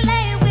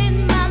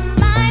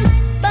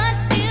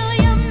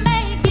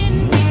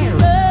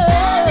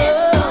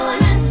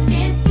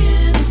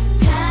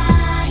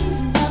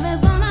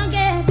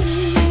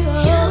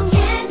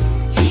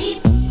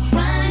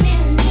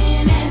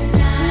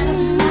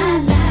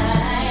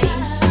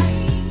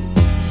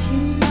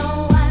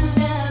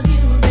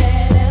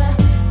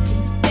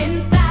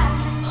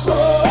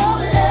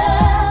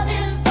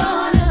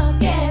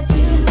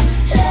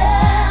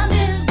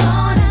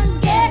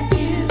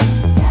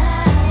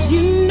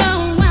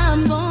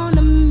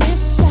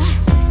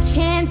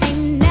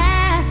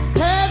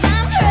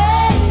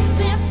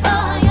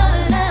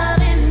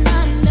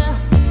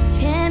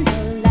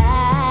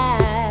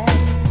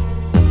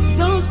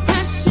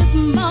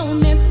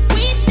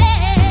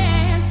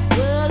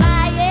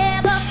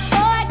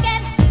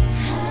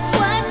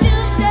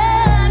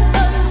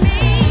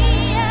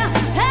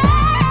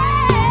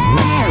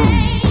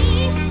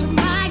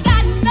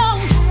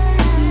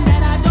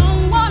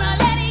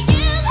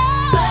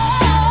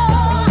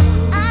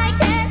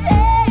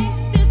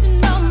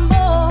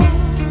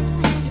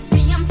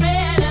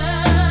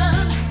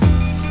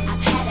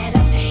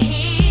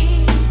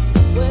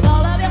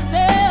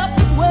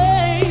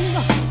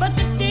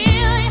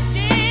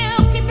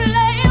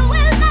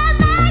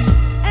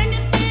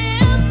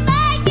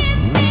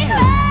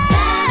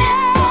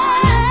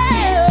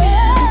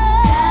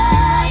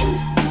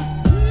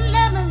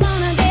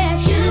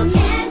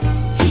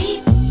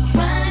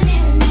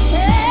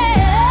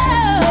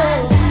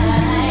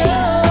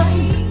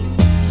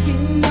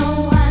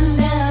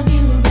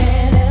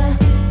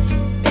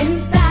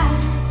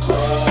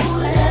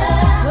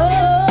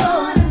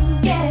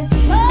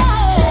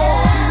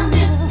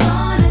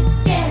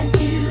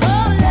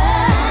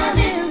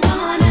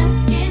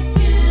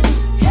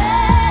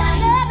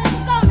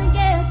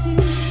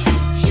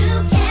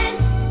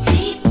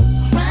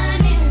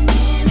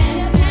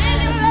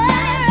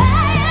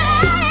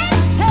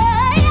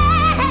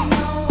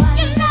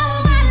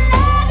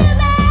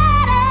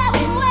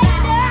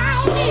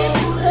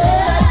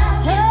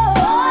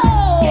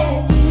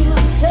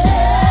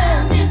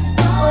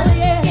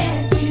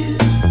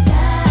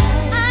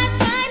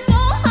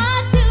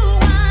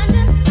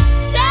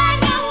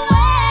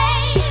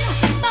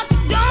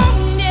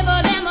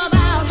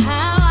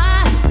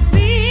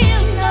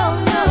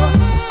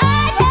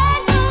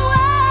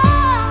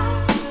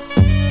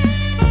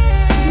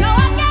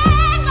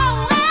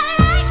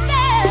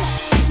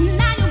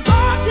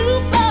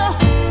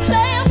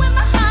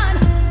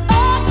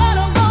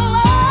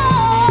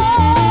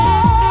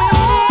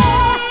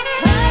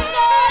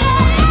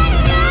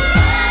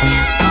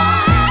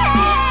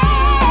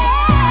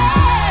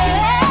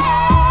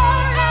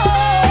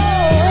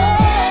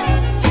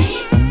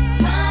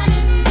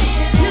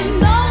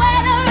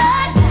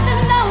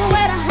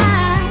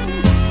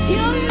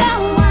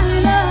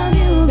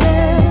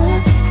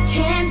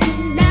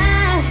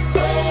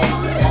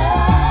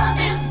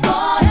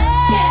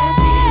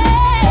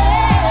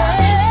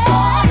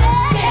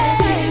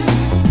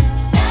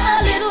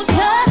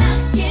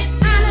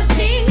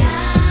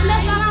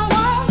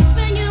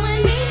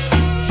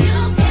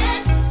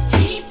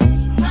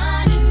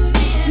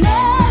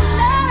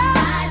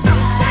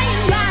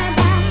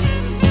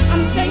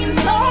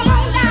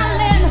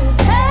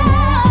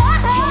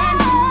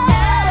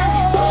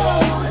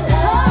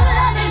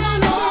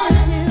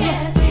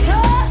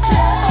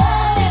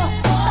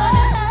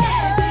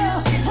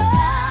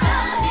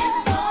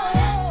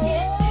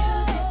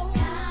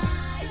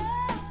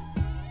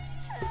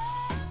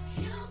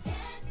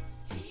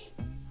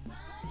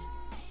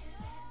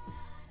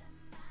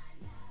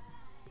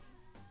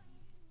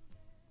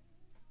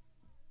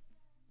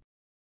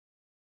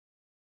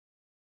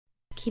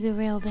Keep it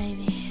real,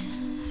 baby.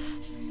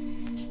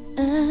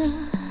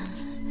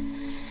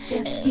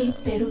 Just keep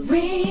it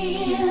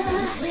real.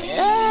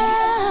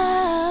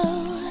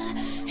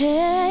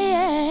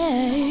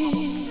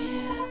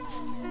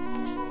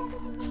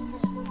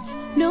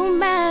 No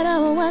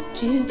matter what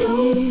you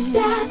feel, Don't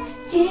stop,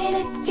 get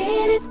it,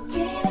 get it,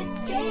 get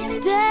it, get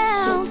it.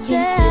 down, Just keep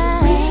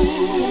it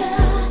real.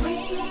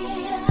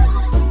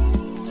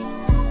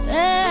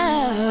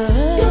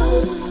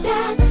 Don't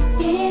stop,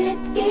 get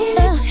it, get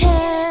it.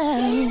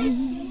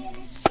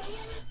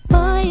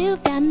 Boy, you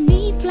got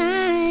me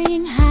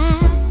flying high.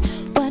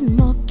 What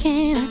more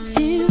can I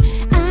do?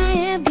 I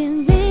have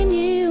given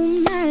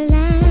you my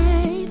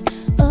life.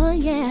 Oh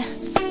yeah,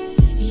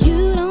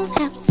 you don't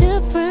have to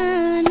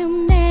front of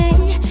me,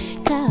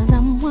 'cause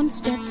I'm one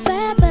step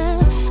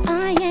above.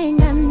 I ain't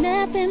got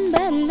nothing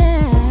but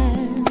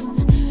love.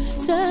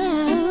 So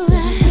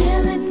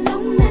Feeling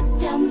on that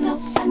down low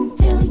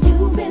until you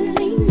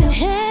really know.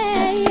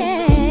 hey,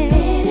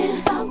 It is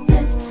all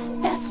good,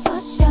 that's for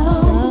sure.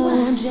 so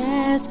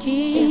just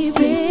keep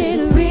it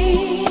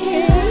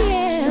real.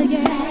 No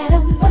matter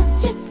what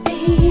you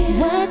feel.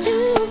 What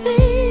you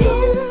feel,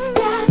 Don't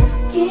stop,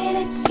 get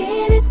it,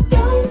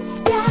 don't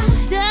stop.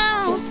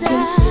 don't Just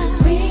stop. keep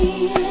it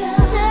real.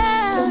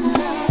 No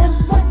matter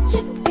what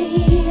you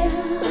feel.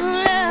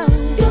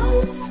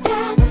 Don't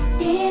stop,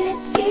 get it,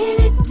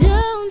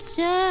 Don't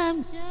stop.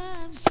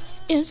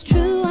 It's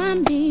true,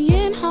 I'm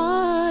being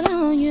hard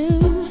on you.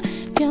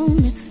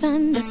 Don't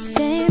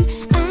misunderstand.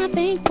 I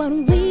think what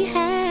we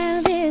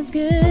have is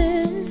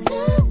good,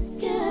 so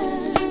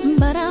good.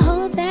 But I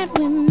hope that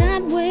we're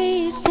not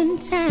wasting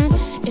time.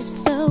 If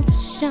so,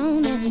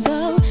 shown and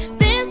go.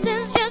 This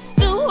is just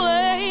the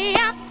way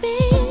I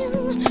feel,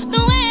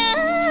 the way I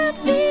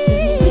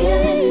feel.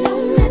 Feeling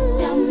on that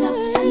down low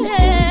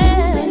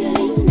until you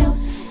really know.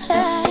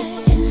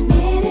 And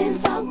it is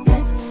all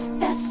good,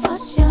 that's for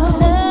sure.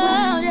 So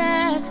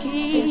just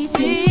keep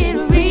it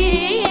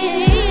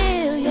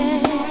real, No yeah.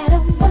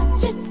 matter what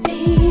you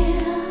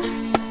feel.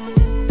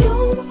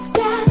 Don't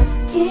stop,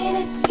 get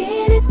it,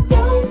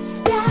 don't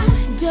stop.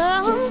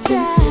 Don't Keep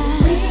stop. it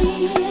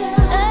real.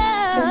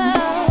 No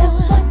matter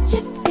what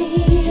you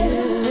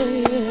feel.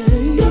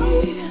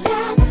 Don't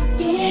stop,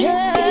 get it,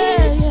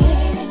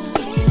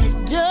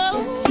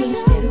 Don't keep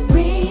stop. it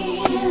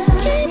real.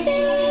 Keep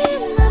it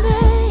real, my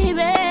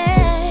baby.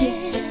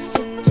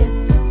 Just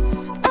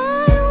I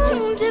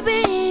want to be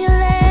your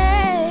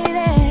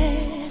lady.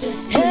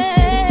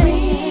 Hey,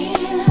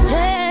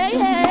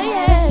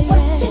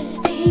 what you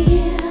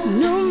feel.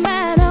 no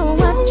matter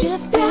what you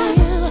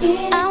feel,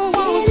 I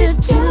want you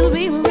to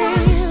be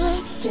real.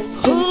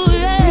 Ooh,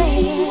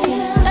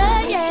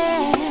 yeah,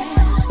 yeah.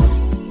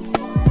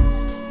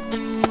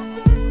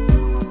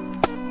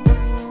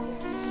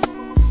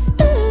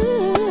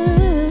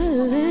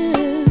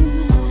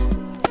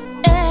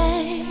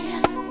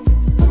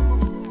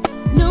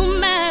 No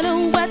matter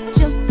what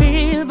you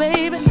feel,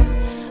 baby,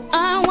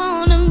 I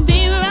wanna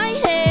be right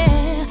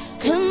here.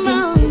 Come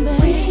on,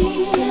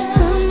 baby,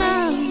 come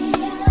on.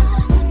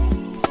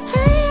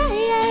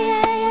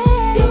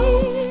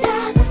 Don't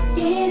stop,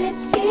 get it,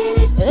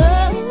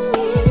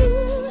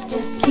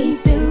 Just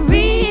keep it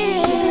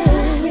real,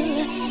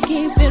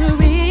 keep it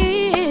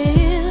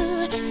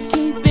real,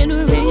 keep it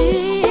real.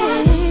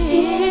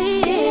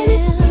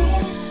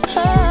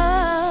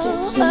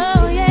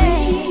 Oh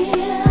yeah.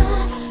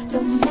 no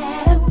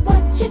matter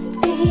what you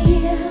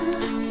feel.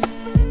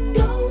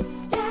 Don't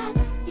stop,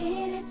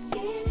 get it,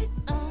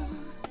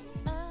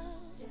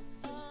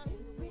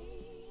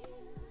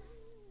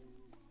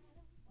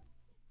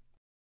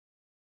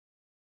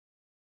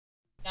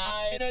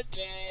 Night or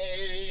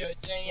day or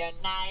day or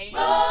night.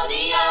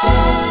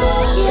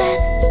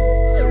 Yes.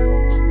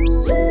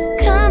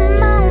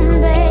 Come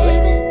on,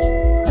 baby.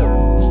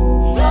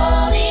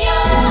 Oh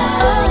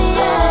yeah,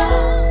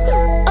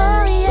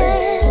 oh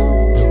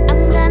yeah.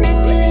 I'm gonna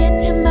do your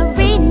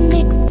tambourine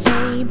mix,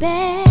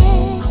 baby.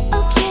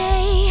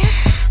 Okay,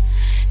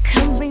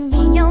 come bring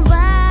me your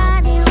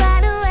body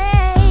right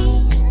away.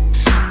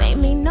 Make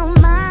me no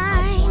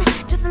mind,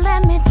 just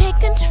let me take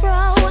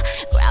control.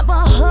 Grab a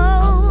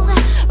hold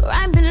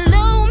right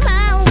below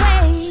my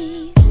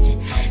waist.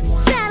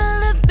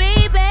 Saddle up,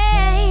 baby.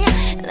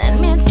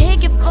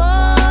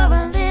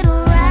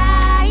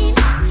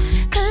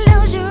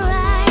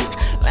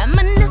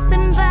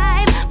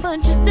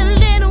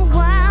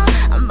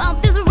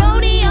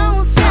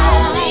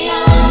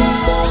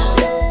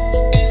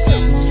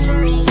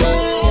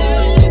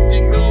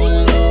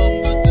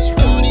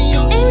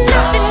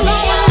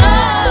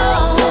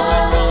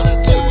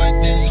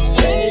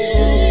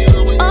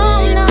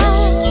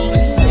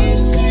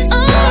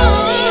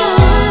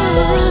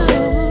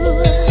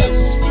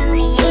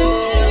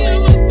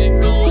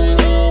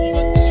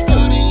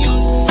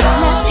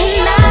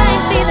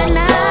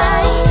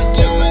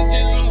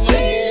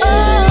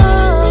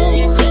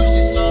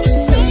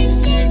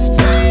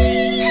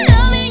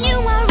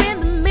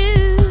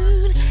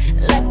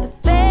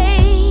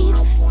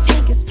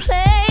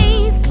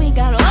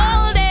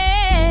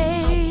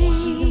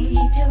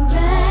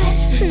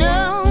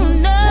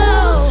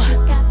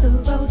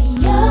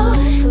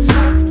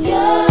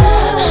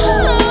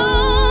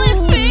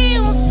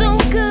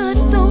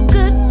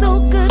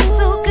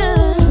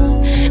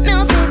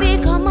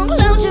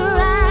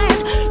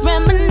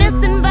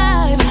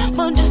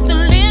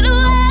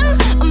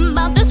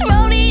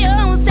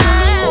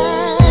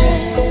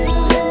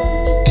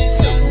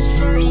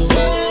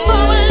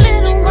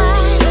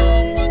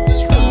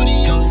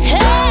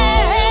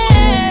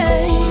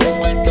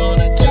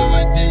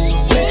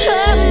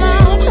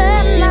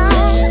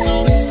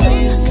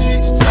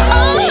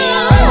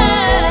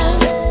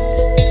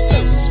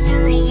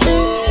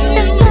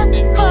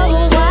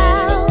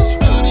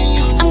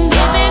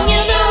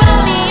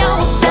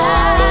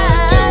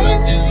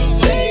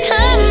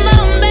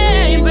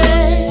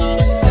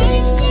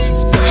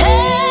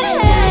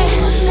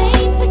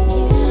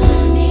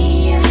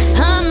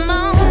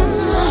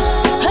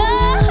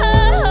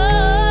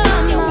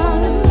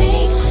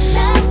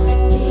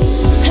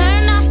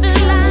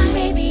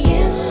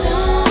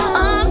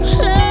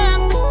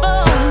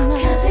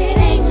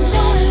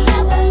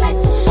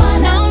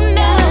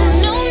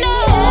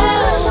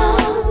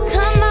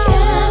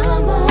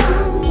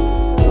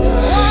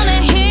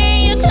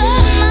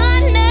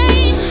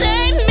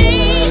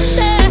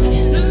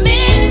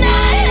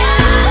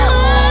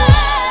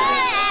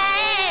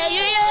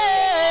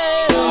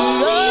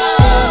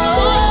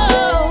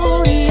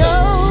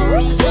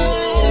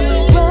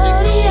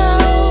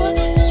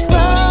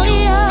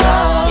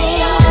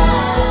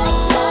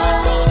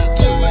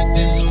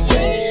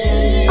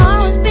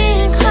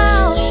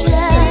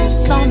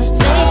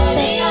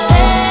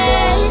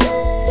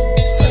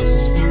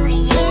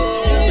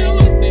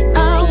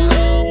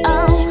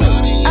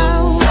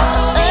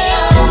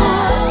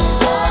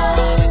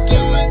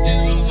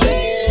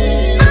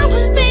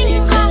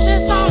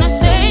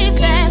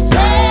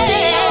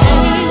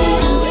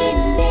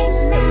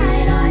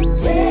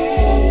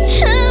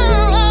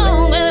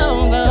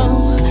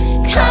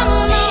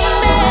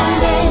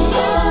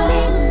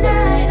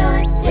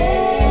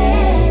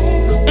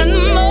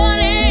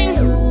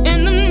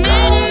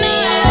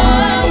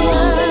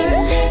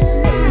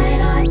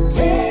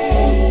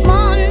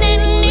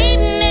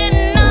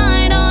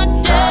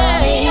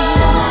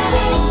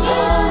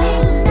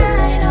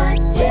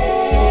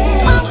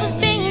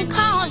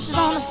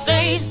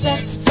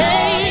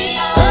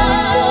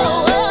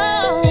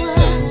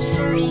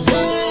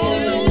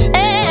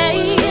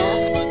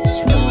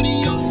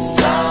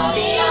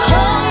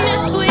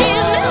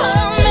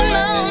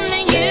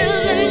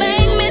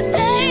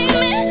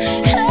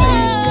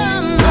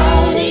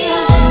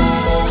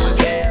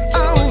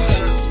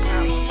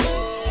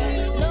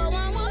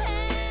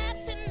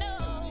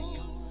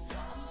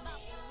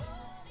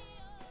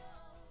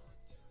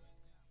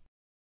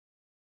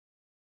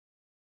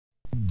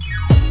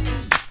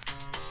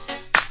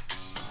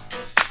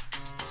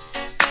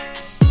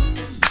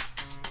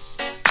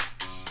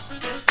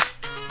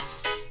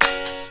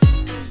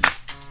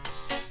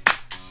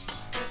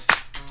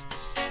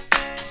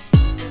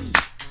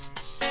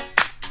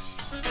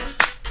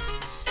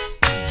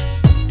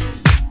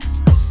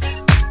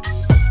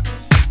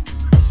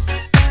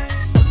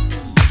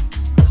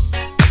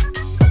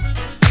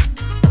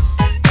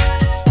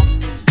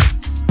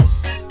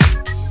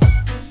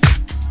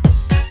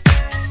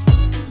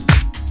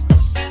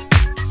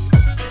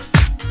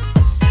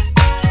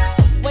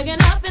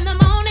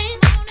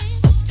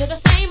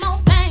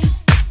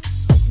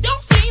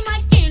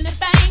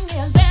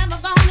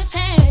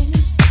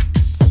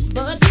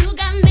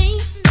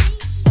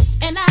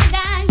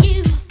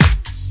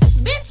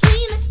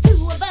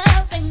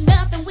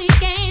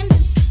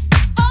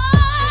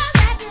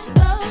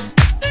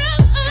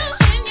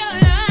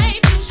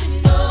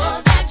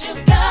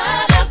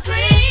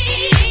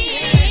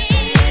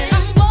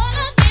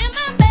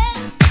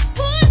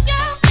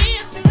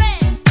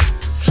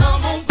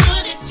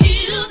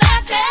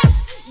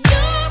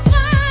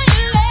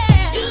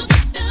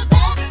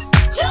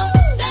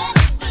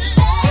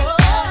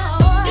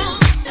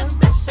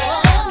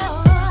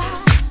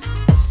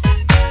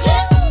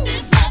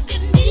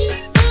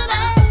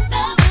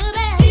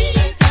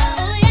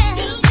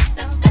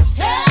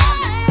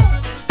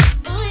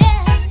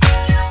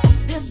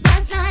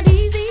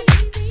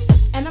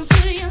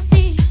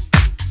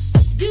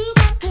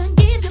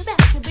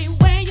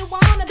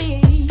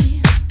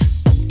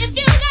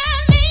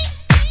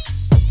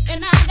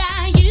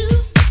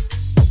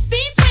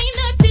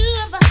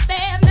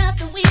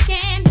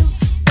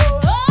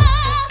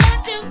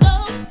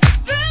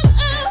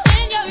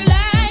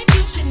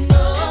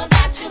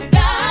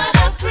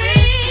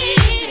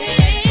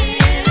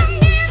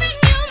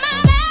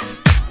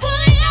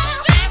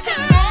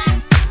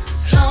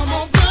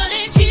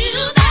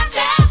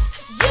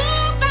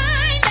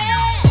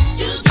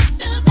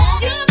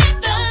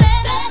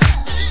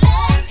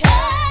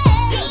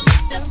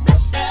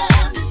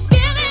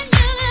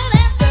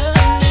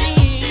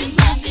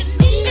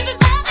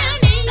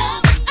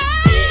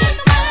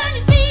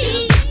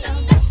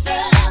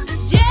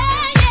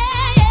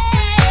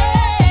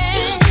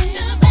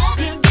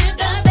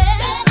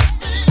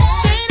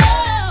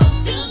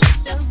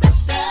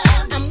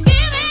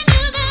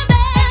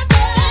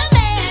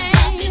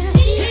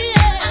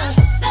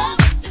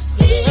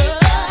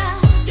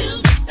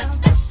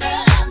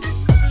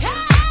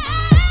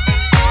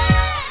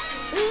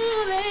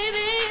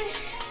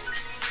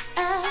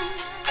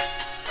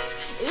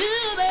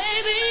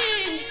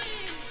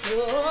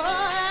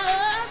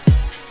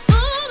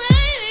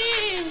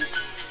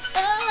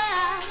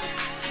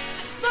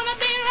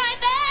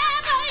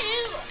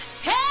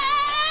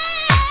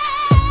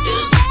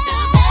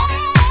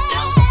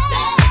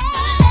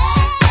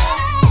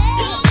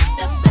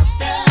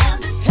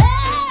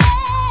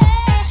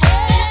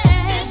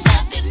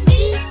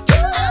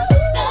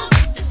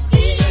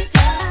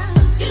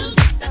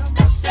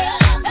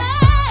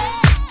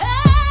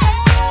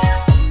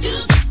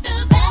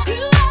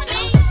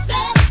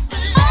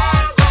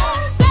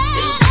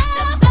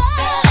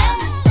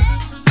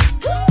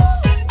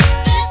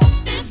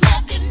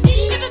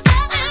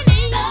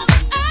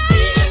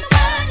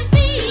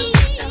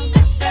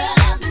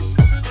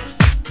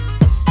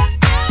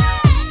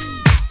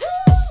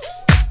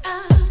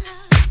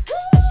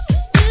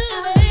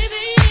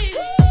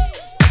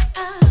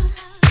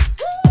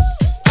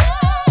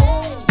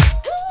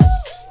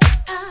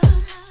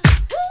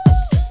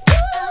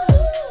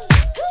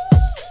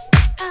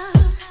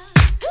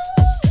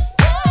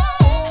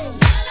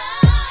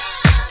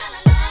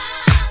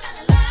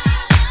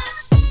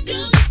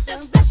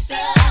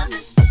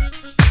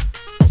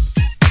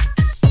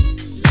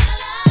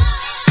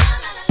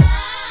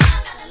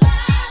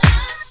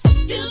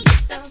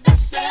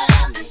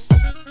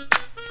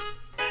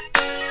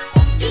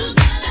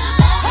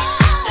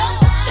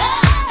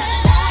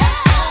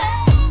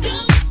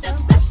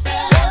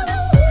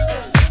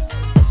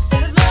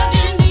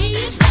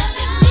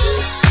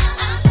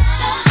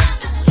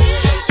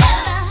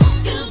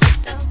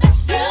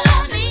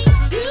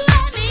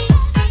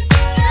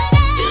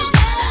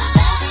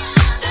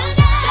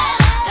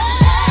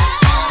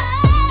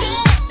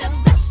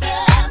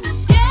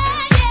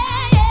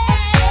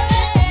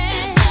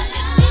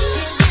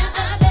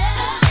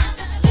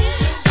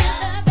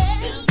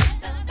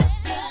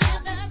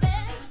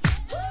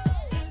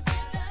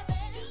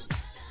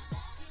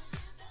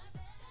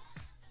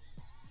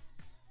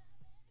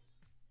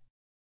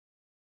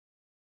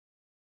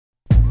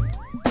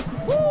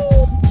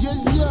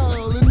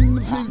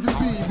 is the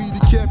B, be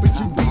the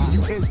capital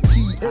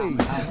B-U-S-T-A.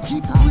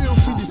 Keep it real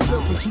for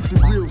yourself and keep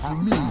it real for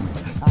me.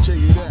 Check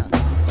it out.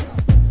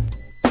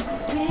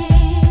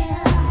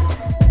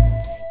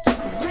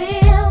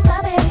 Real, my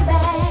baby.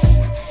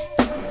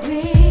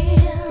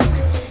 Real,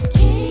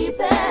 keep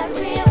it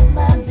real,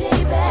 my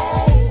baby.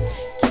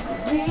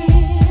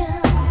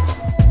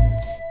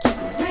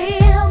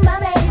 Real, my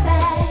baby.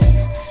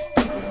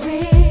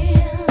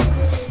 Real,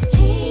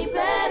 keep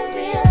it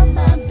real,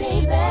 my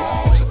baby.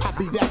 I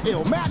be that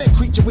illmatic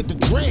creature with the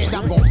dread.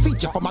 I'm gonna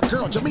feature for my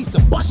girl Jamecia,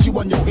 bust you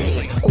on your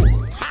head. Oh,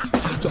 ha.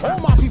 To all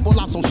my people,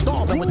 I'm so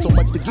starving with so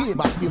much to give.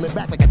 I steal it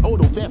back like an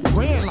auto theft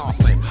grand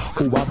Lawson.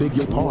 Oh, I beg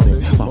your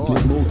pardon. My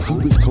flip mode crew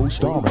is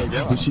co-starring.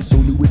 When she's so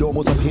new, it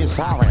almost appears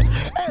foreign.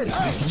 Hey,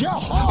 yo,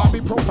 I be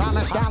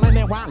profiling, styling,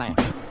 and wilding.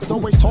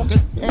 Always talking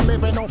and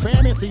living on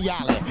fantasy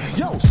island.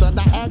 Yo, son,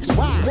 I ask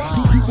why.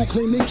 Do people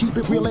claim they keep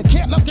it real and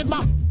can't look at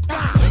my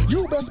eye?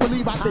 You best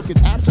believe I think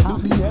it's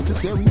absolutely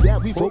necessary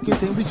that we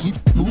focus and we keep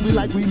moving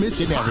like we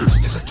missionaries.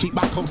 Keep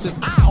my closest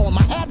eye on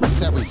my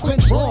adversaries.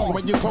 What's wrong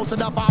when you're close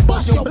enough? I'll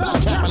bust your blood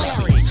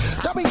capillaries.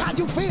 Tell me how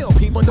you feel.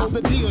 People know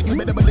the deal. You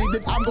better believe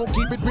that I'm gonna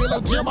keep it real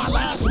until my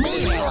last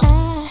meal.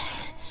 I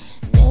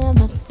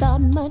never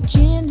thought much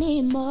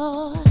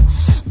anymore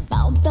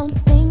about the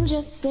things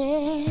you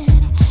said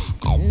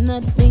and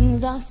the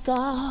things I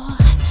saw.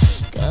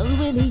 'Cause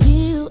with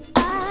you,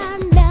 I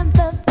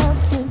never felt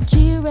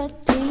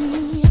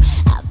security.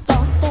 I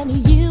thought that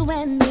you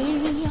and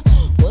me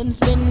would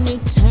spend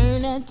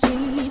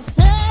eternity.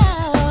 So,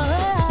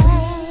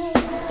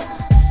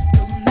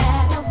 no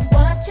matter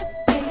what you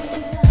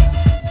feel,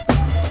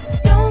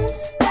 don't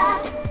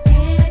stop,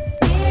 get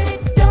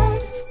it,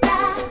 don't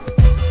stop.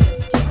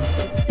 Just keep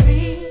it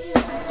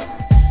real.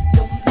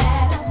 No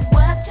matter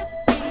what you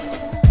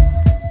feel,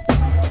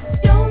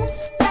 don't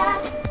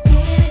stop,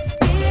 get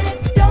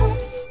it, don't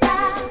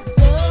stop.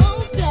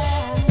 Don't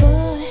stop.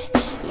 Boy,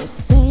 you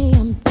say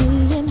I'm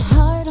being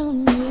hard on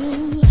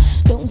you.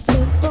 Don't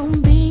flip from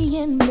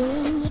being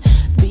blue.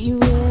 Be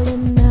real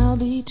and I'll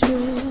be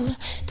true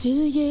to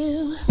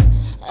you.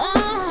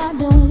 I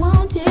don't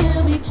want to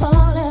be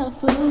called a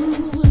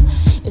fool.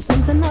 It's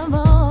something I've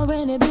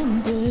already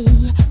been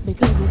through.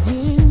 Because of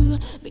you,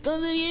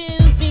 because of you,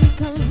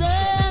 because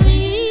of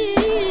you.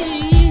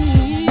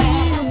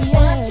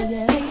 What you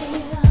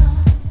feel,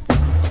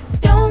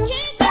 don't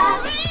stop,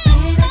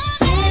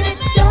 get it,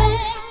 don't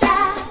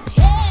stop.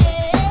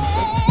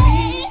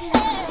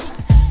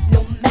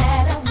 No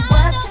matter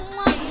what you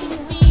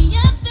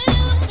feel,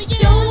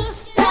 don't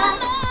stop,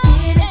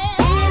 get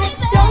it,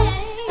 don't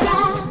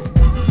stop.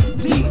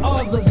 The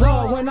others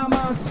are when I'm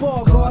on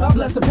sport. God, I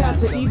bless the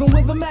pastor. Even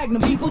with a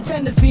magnum, people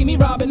tend to see me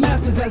robbing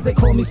masters as they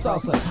call me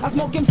salsa. I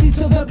smoke MCs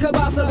to the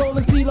cabasa,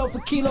 rolling CeeLo for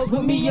kilos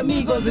with me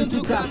amigos in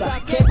tu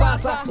casa. Que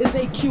pasa? It's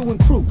AQ and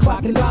crew,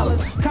 clocking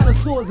dollars,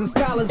 connoisseurs and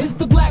scholars. It's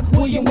the black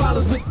William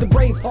Wallace with the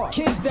brave heart.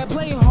 Kids that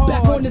play hard,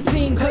 back on the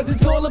scene, 'cause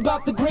it's all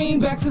about the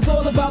greenbacks, it's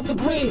all about the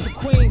green.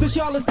 The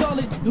Charlotte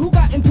Starlet, who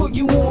got and put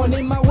you on?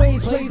 In my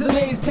ways, plays and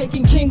A's,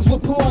 taking kings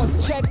with pawns.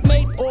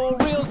 Checkmate, all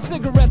real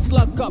cigarettes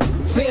luck up.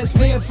 Fair's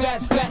fair,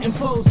 fat's fat, and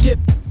foes get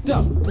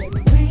up.